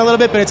Pac-Man a little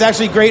bit, but it's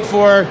actually great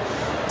for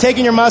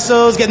taking your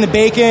mussels, getting the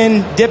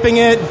bacon, dipping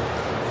it,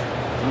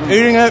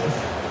 eating it.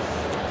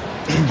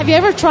 Have you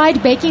ever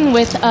tried baking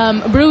with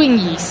brewing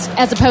yeast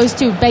as opposed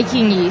to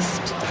baking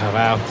yeast? Oh,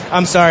 wow.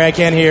 I'm sorry, I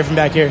can't hear from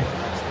back here.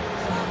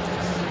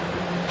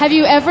 Have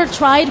you ever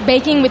tried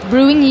baking with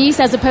brewing yeast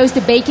as opposed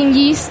to baking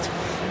yeast?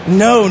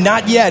 No,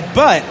 not yet,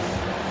 but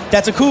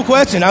that's a cool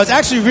question. I was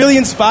actually really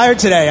inspired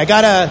today. I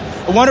got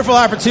a wonderful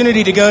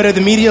opportunity to go to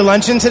the media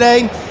luncheon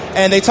today,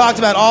 and they talked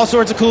about all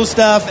sorts of cool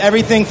stuff,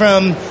 everything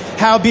from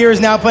how beer is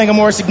now playing a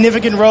more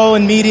significant role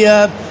in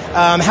media,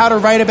 how to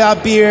write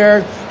about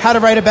beer, how to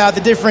write about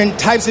the different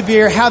types of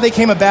beer, how they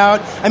came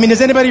about. I mean,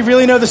 does anybody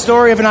really know the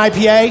story of an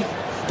IPA?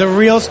 The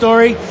real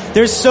story?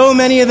 There's so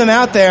many of them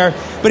out there,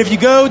 but if you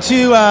go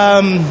to,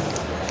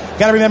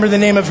 got to remember the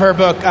name of her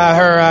book,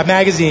 her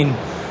magazine.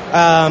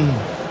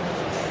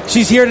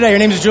 She's here today. Her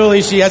name is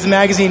Julie. She has a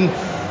magazine.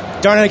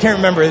 Darn it, I can't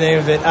remember the name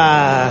of it.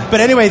 But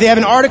anyway, they have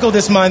an article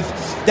this month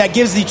that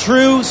gives the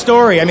true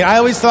story. I mean, I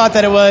always thought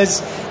that it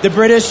was the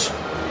British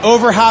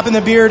over-hopping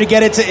the beer to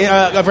get it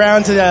to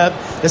around to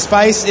the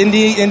spice,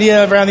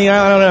 India around the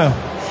island. I don't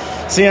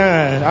know. See,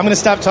 I'm going to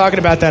stop talking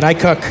about that. I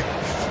cook.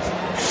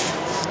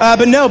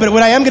 But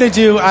what I am going to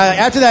do,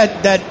 after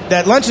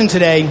that luncheon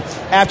today,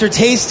 after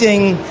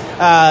tasting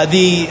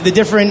the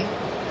different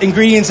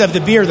ingredients of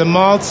the beer, the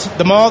malt,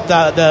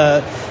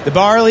 the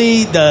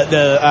barley,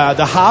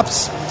 the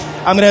hops,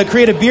 I'm going to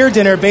create a beer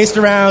dinner based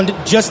around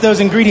just those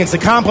ingredients, the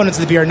components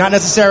of the beer, not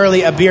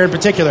necessarily a beer in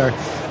particular.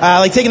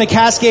 Like taking the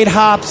Cascade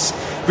hops,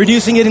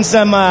 reducing it in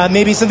some,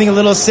 maybe something a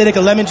little acidic,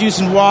 a lemon juice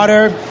and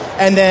water,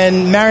 and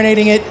then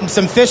marinating it in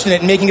some fish in it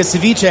and making a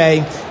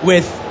ceviche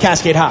with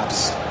Cascade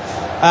hops.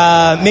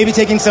 Maybe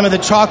taking some of the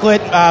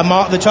chocolate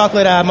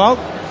malt,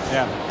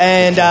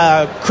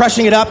 and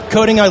crushing it up,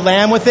 coating a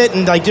lamb with it,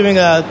 and doing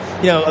a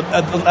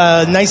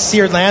nice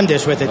seared lamb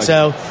dish with it.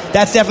 So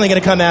that's definitely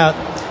going to come out.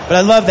 But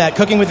I love that.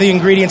 Cooking with the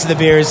ingredients of the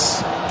beer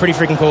is pretty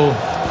freaking cool.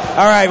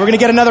 All right, we're going to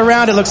get another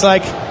round, it looks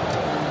like.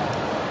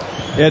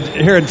 Yeah,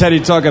 hearing Teddy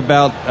talk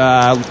about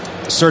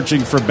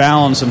searching for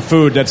balance in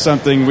food, that's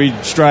something we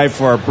strive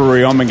for at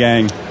Brewery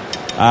Ommegang.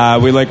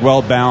 We like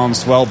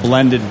well-balanced,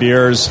 well-blended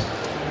beers,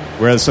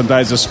 where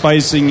sometimes the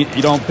spicing,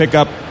 you don't pick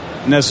up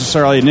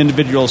necessarily an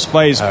individual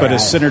spice, but a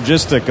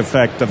synergistic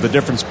effect of the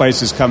different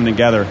spices coming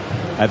together.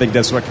 I think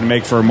that's what can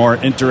make for a more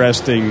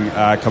interesting,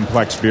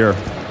 complex beer.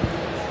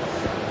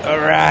 All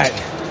right.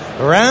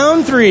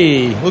 Round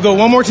 3. We'll go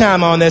one more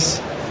time on this.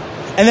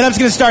 And then I'm just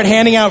going to start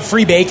handing out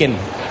free bacon.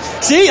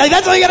 See?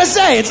 That's all you got to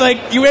say. It's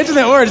like, you enter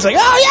the order, it's like,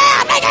 oh,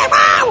 yeah, bacon,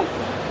 wow!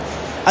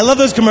 I love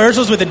those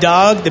commercials with the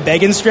dog, the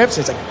bacon strips.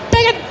 It's like,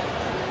 bacon!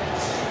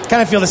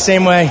 Kind of feel the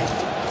same way.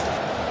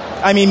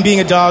 I mean, being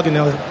a dog and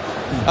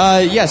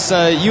yes,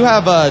 you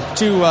have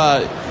two.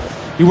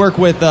 You work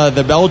with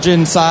the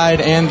Belgian side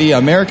and the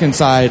American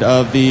side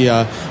of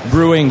the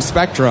brewing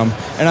spectrum,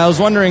 and I was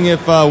wondering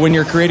if, when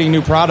you're creating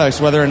new products,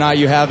 whether or not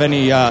you have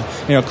any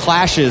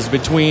clashes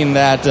between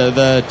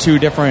the two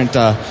different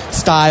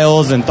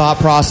styles and thought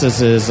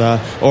processes,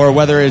 or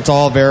whether it's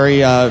all very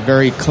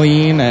very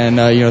clean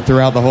and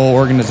throughout the whole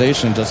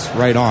organization, just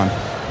right on.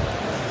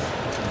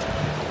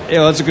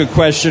 Yeah, that's a good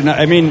question.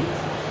 I mean,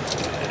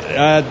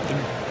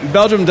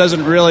 Belgium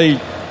doesn't really.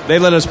 They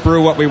let us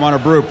brew what we want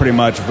to brew, pretty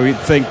much. If we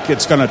think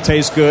it's going to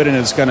taste good and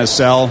it's going to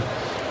sell,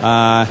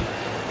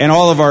 and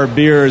all of our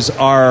beers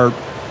are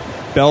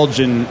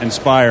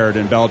Belgian-inspired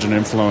and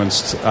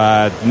Belgian-influenced.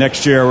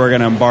 Next year, we're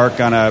going to embark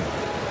on a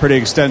pretty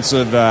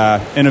extensive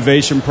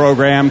innovation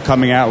program,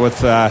 coming out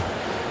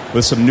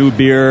with some new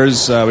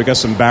beers. We got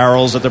some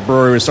barrels at the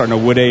brewery. We're starting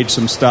to wood age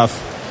some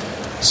stuff.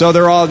 So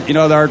they're all,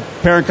 our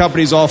parent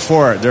company's all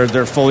for it.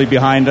 They're fully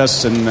behind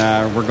us, and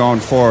we're going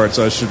forward.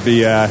 So it should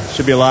be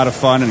a lot of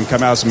fun and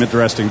come out with some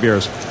interesting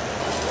beers.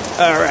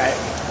 All right.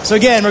 So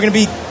again, we're going to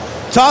be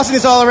tossing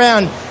this all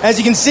around. As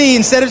you can see,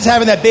 instead of just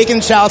having that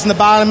bacon shallots in the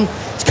bottom,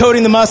 it's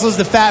coating the mussels.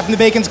 The fat from the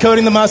bacon's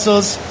coating the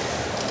mussels.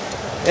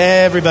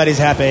 Everybody's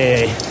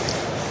happy.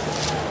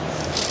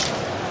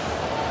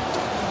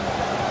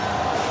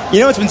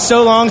 It's been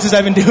so long since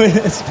I've been doing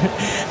this.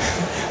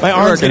 My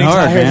arm's getting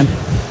hard, tired.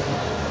 Man.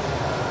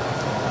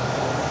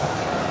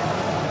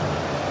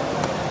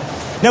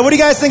 Now, what do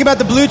you guys think about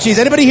the blue cheese?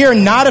 Anybody here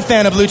not a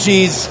fan of blue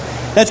cheese?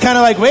 That's kind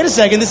of like, wait a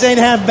second, this ain't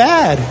half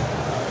bad.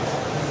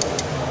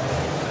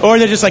 Or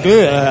they're just like,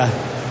 ugh.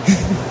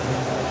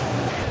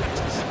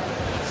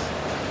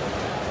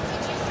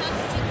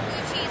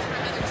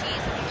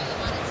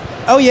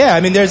 Oh, yeah.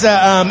 I mean, there's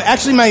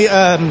actually my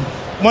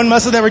one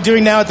mussel that we're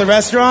doing now at the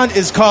restaurant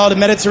is called a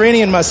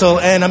Mediterranean mussel,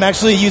 and I'm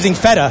actually using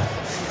feta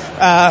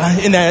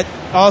in that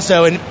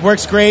also, and it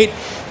works great,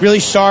 really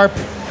sharp.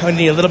 I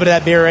need a little bit of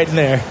that beer right in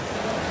there.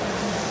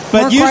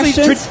 But More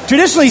usually,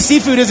 traditionally,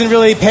 seafood isn't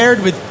really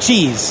paired with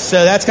cheese.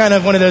 So that's kind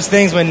of one of those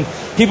things when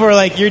people are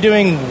like, you're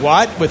doing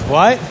what with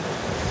what?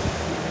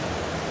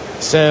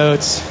 So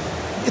it's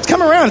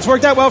come around. It's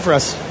worked out well for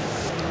us.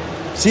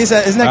 See,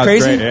 isn't that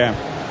crazy? Great,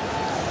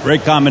 yeah.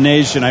 Great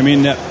combination. I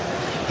mean,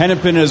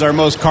 Hennepin is our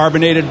most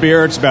carbonated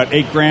beer. It's about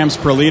 8 grams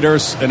per liter.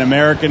 In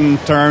American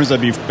terms,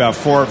 that'd be about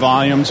 4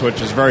 volumes,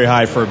 which is very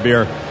high for a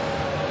beer.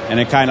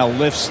 And it kind of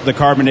lifts, the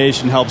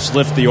carbonation helps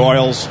lift the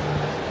oils,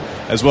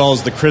 as well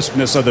as the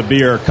crispness of the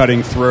beer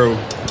cutting through.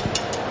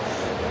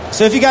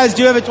 So if you guys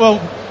do have it, well,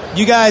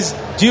 you guys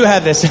do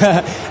have this.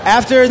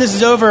 After this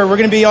is over, we're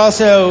going to be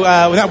also,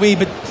 not we,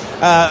 but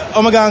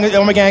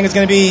Omegang is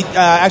going to be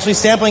actually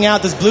sampling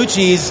out this blue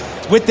cheese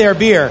with their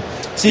beer.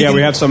 So yeah,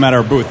 we have some at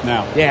our booth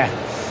now. Yeah.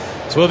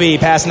 So we'll be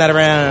passing that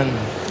around.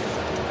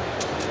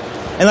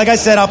 And like I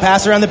said, I'll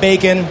pass around the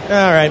bacon. All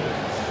right.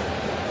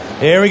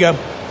 Here we go.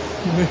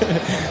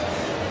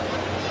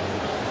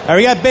 All right,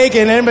 we got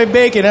bacon. Anybody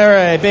bacon? All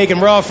right, bacon.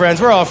 We're all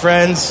friends. We're all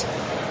friends.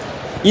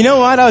 You know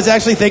what I was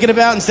actually thinking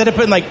about? Instead of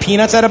putting like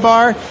peanuts at a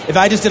bar, if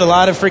I just did a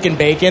lot of freaking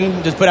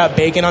bacon, just put out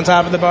bacon on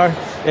top of the bar.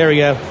 There we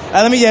go.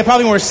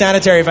 Probably more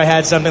sanitary if I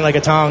had something like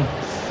a tong.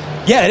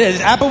 Yeah, it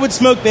is. Applewood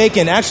smoked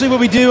bacon. Actually,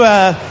 what we do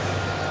at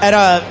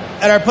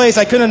our place,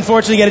 I couldn't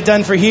unfortunately get it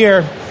done for here,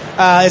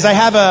 is I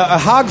have a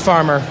hog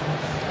farmer,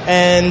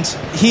 and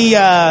we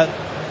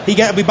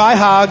buy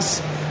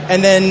hogs.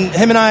 And then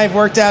him and I have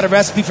worked out a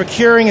recipe for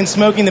curing and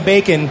smoking the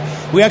bacon.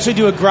 We actually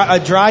do a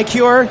dry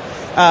cure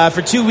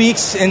for 2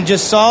 weeks in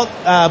just salt,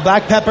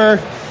 black pepper,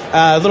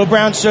 a little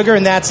brown sugar,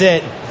 and that's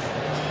it.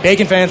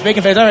 Bacon fans.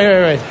 All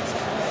right.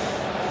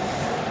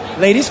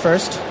 Ladies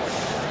first.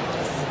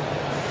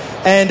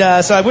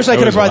 And so I wish I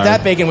could have brought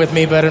that bacon with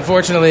me, but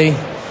unfortunately,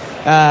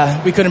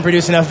 we couldn't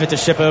produce enough of it to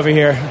ship over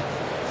here.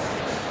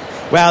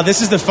 Wow,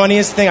 this is the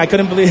funniest thing. I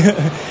couldn't believe it.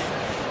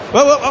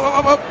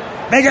 Whoa.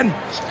 Bacon!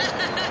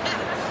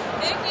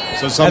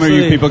 So some of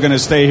you people are going to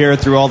stay here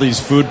through all these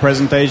food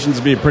presentations.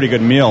 It'll be a pretty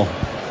good meal.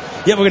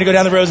 Yeah, we're going to go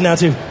down the rows now,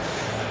 too.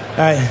 All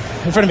right,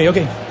 in front of me,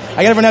 okay.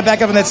 I got to run that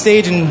back up on that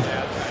stage, and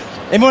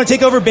anyone want to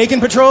take over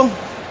Bacon Patrol?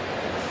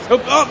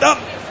 Oh,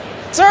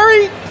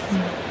 sorry.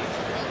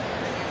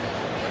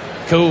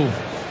 Cool.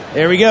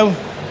 There we go.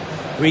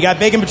 We got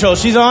Bacon Patrol.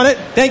 She's on it.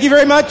 Thank you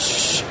very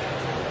much.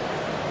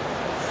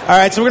 All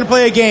right, so we're going to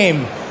play a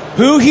game.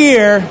 Who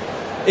here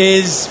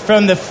is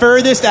from the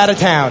furthest out of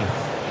town?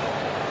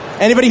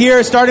 Anybody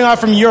here starting off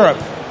from Europe?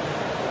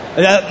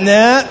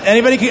 Nah.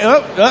 Anybody?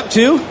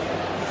 Two?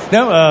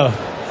 No?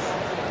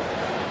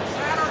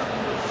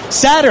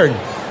 Saturn.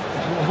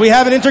 We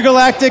have an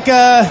intergalactic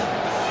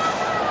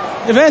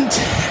event.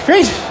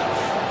 Great.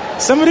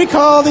 Somebody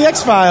call the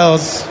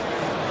X-Files.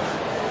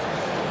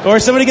 Or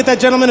somebody get that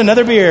gentleman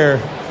another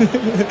beer.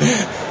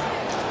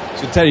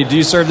 So, Teddy, do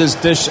you serve this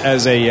dish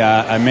as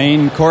a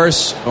main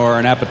course or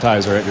an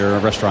appetizer at your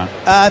restaurant?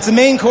 It's a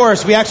main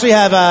course. We actually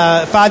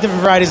have 5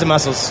 different varieties of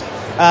mussels.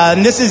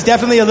 And this is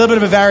definitely a little bit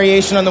of a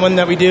variation on the one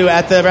that we do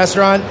at the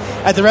restaurant.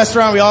 At the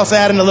restaurant, we also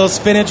add in a little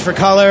spinach for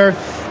color,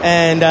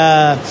 and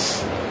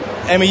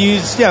we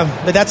use,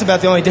 but that's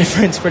about the only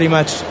difference, pretty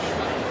much.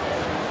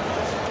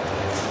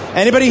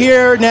 Anybody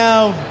here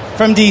now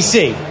from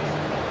D.C.?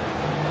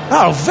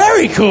 Oh,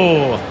 very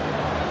cool.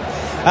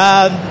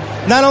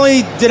 Not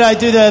only did I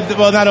do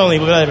not only,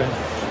 but whatever.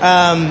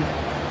 I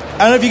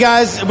don't know if you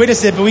guys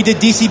witnessed it, but we did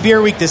DC Beer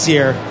Week this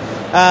year.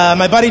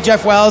 My buddy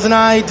Jeff Wells and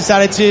I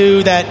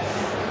decided that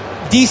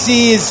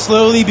DC is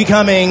slowly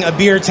becoming a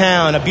beer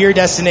town, a beer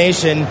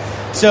destination.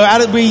 So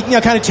we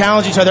kind of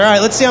challenge each other. All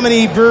right, let's see how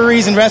many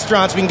breweries and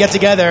restaurants we can get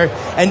together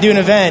and do an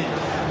event.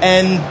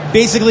 And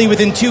basically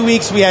within 2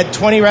 weeks, we had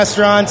 20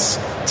 restaurants,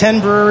 10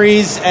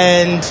 breweries,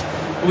 and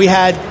we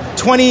had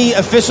 20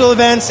 official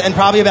events and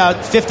probably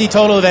about 50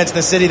 total events in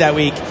the city that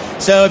week.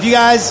 So if you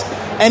guys,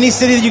 any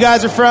city that you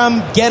guys are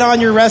from, get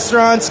on your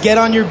restaurants, get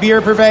on your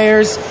beer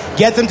purveyors,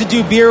 get them to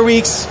do beer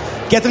weeks,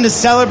 get them to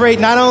celebrate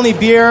not only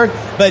beer,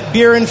 but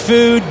beer and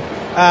food,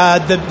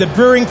 the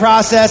brewing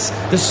process,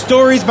 the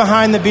stories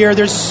behind the beer.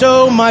 There's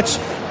so much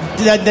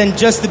than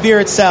just the beer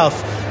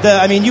itself.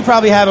 You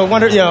probably have a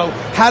wonder,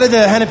 how did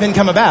the Hennepin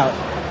come about?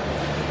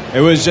 It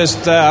was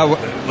just,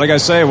 like I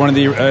say,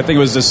 I think it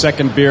was the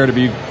second beer to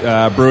be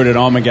brewed at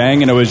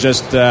Ommegang, and it was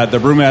just the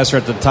brewmaster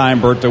at the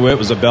time, Bert de Wit,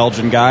 was a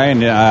Belgian guy,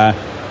 and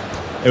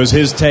it was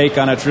his take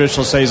on a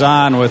traditional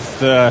Saison with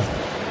the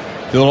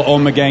little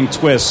Ommegang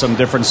twist, some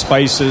different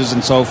spices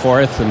and so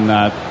forth,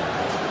 and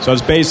so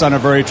it's based on a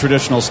very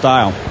traditional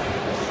style.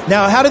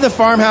 Now, how did the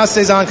Farmhouse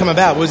Saison come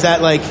about? Was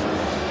that like...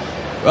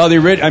 Well, the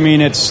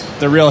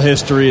real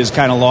history is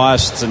kind of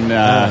lost in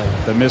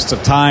the mist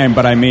of time,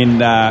 but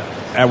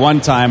at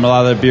one time, a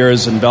lot of the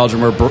beers in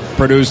Belgium were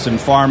produced in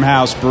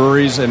farmhouse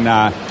breweries,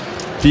 and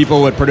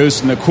people would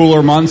produce in the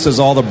cooler months, as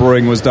all the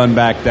brewing was done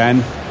back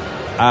then.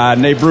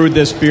 And they brewed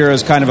this beer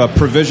as kind of a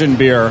provision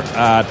beer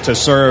to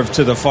serve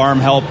to the farm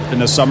help in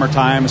the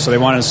summertime. So they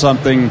wanted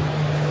something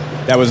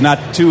that was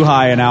not too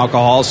high in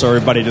alcohol, so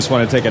everybody just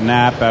wanted to take a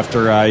nap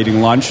after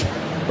eating lunch.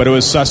 But it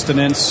was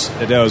sustenance.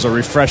 It was a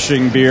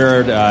refreshing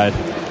beer.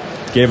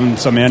 Gave them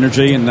some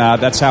energy, and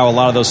that's how a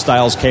lot of those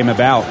styles came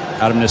about,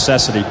 out of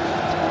necessity.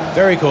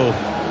 Very cool.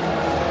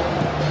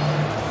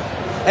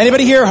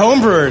 Anybody here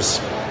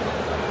homebrewers?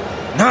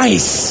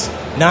 Nice.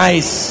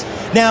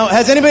 Now,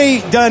 has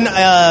anybody done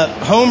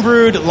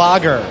homebrewed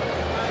lager?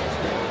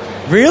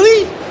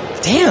 Really?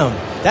 Damn,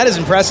 that is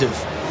impressive.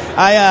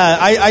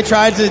 I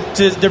tried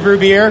to brew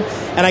beer,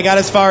 and I got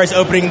as far as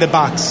opening the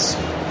box.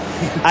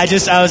 I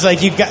was like,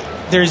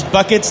 there's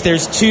buckets,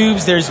 there's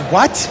tubes, there's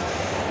what?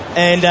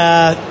 And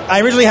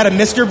I originally had a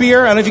Mr.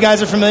 beer. I don't know if you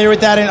guys are familiar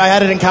with that. I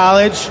had it in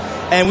college.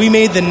 And we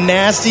made the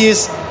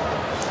nastiest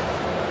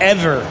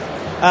ever.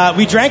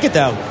 We drank it,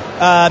 though,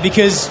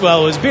 because, it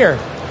was beer.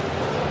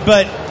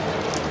 But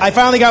I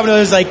finally got one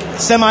of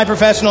those,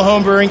 semi-professional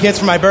home brewing kits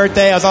for my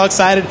birthday. I was all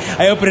excited.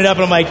 I opened it up,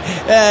 and I'm like,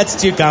 it's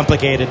too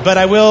complicated. But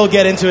I will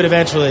get into it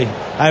eventually.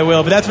 I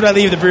will. But that's what I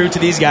leave the brew to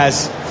these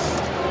guys.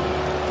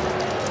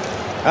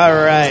 All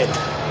right.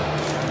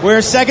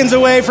 We're seconds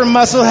away from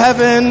Muscle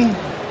Heaven.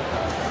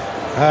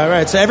 All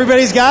right. So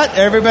everybody's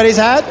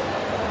had?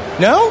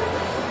 No?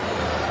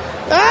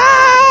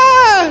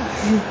 Ah!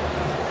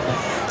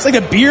 It's like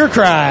a beer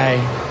cry.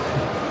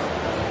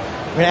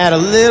 I'm going to add a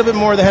little bit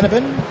more of the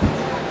Hennepin.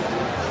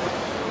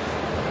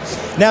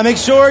 Now make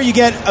sure you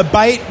get a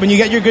bite. When you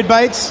get your good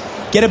bites,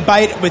 get a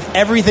bite with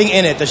everything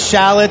in it. The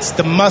shallots,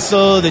 the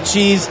mussel, the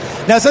cheese.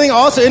 Now something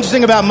also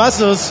interesting about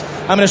mussels,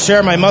 I'm going to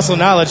share my mussel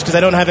knowledge because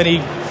I don't have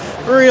any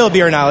real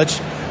beer knowledge.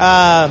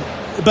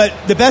 But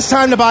the best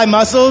time to buy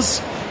mussels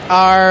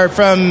are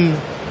from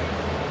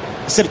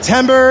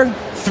September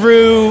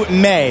through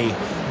May.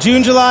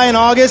 June, July, and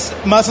August,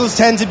 mussels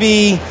tend to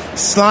be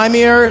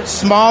slimier,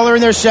 smaller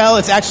in their shell.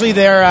 It's actually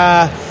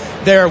their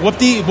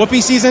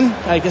whoopee season.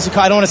 I guess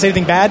I don't want to say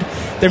anything bad.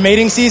 Their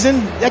mating season.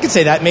 I could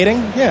say that, mating,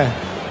 yeah.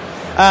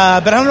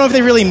 But I don't know if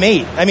they really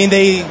mate.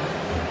 They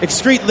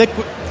excrete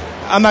liquid.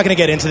 I'm not going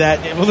to get into that.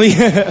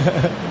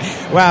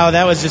 Wow,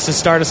 that was just the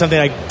start of something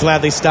I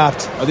gladly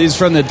stopped. Are these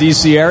from the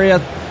D.C. area,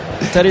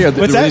 Teddy?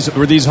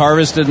 Were these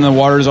harvested in the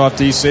waters off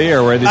D.C.,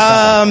 or where are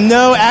these?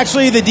 No,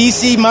 actually, the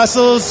D.C.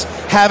 mussels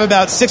have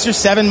about 6 or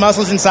 7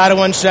 mussels inside of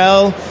one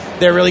shell.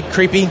 They're really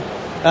creepy.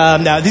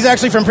 Now, these are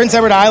actually from Prince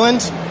Edward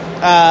Island,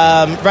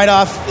 right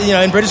off,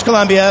 in British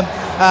Columbia,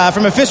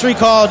 from a fishery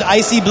called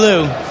Icy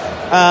Blue.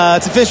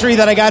 It's a fishery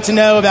that I got to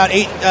know about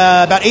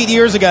 8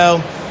 years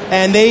ago,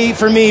 and they,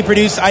 for me,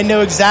 produce. I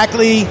know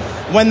exactly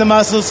when the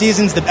mussel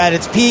season's at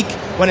its peak,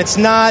 when it's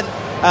not.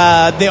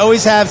 They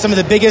always have some of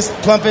the biggest,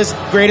 plumpest,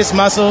 greatest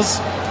mussels.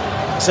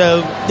 So,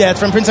 yeah, it's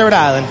from Prince Edward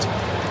Island.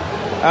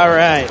 All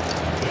right.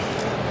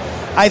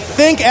 I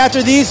think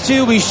after these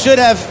two, we should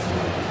have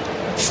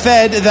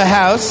fed the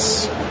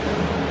house.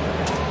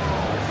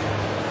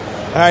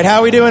 All right, how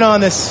are we doing on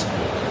this?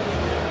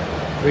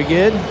 We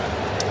good?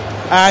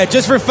 All right,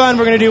 just for fun,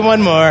 we're going to do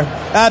one more.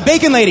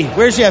 Bacon Lady,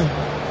 where's she?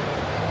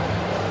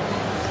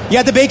 You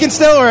got the bacon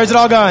still, or is it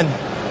all gone?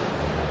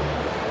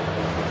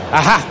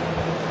 Aha.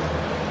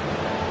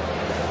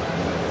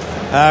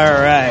 All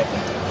right.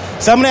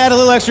 So I'm going to add a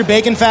little extra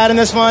bacon fat in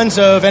this one,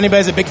 so if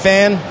anybody's a big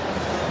fan,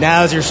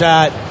 now's your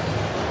shot.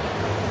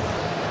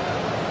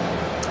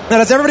 Now,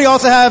 does everybody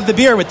also have the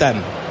beer with them?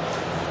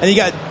 And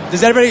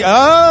does everybody,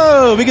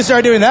 we can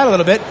start doing that a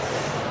little bit.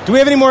 Do we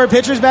have any more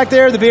pitchers back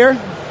there, the beer?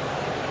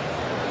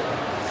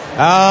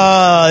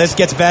 Oh, this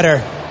gets better.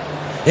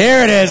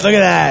 Here it is, look at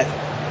that.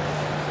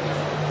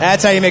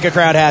 That's how you make a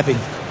crowd happy.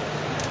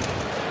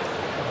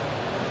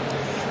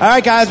 All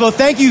right, guys, well,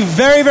 thank you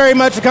very, very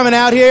much for coming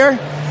out here.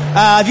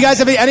 If you guys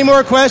have any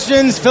more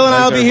questions, Phil and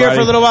I will be here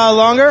for a little while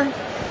longer.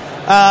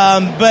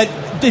 But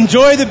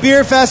enjoy the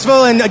beer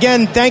festival. And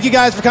again, thank you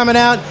guys for coming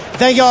out.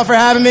 Thank you all for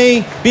having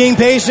me, being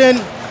patient,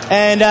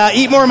 and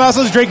eat more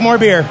mussels, drink more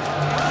beer.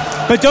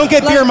 But don't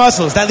get beer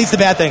mussels. That leads to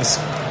bad things.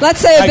 Let's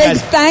say a big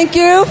thank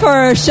you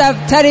for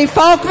Chef Teddy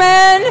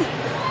Folkman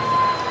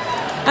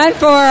and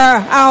for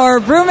our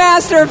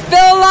brewmaster, Phil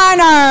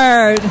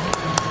Leinart.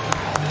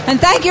 And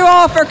thank you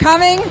all for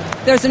coming.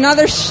 There's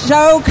another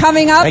show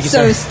coming up,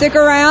 so stick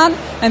around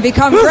and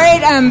become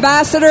great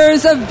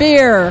ambassadors of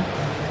beer.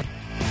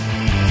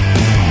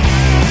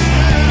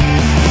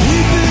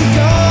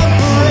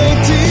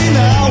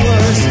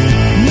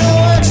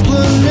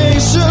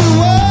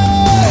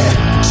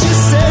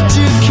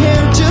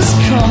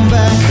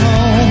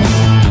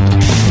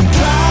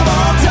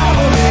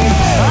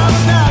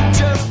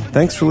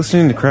 Thanks for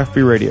listening to Craft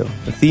Beer Radio.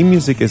 The theme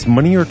music is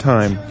Money or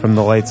Time from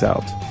The Lights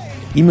Out.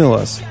 Email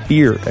us,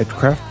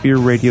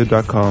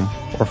 beer@craftbeerradio.com,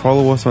 or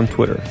follow us on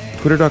Twitter,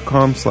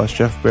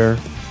 twitter.com/JeffBear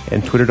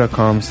and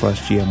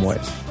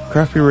twitter.com/GMWise.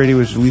 Craft Beer Radio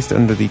is released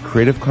under the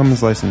Creative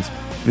Commons license.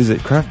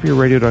 Visit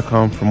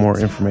craftbeerradio.com for more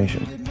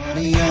information.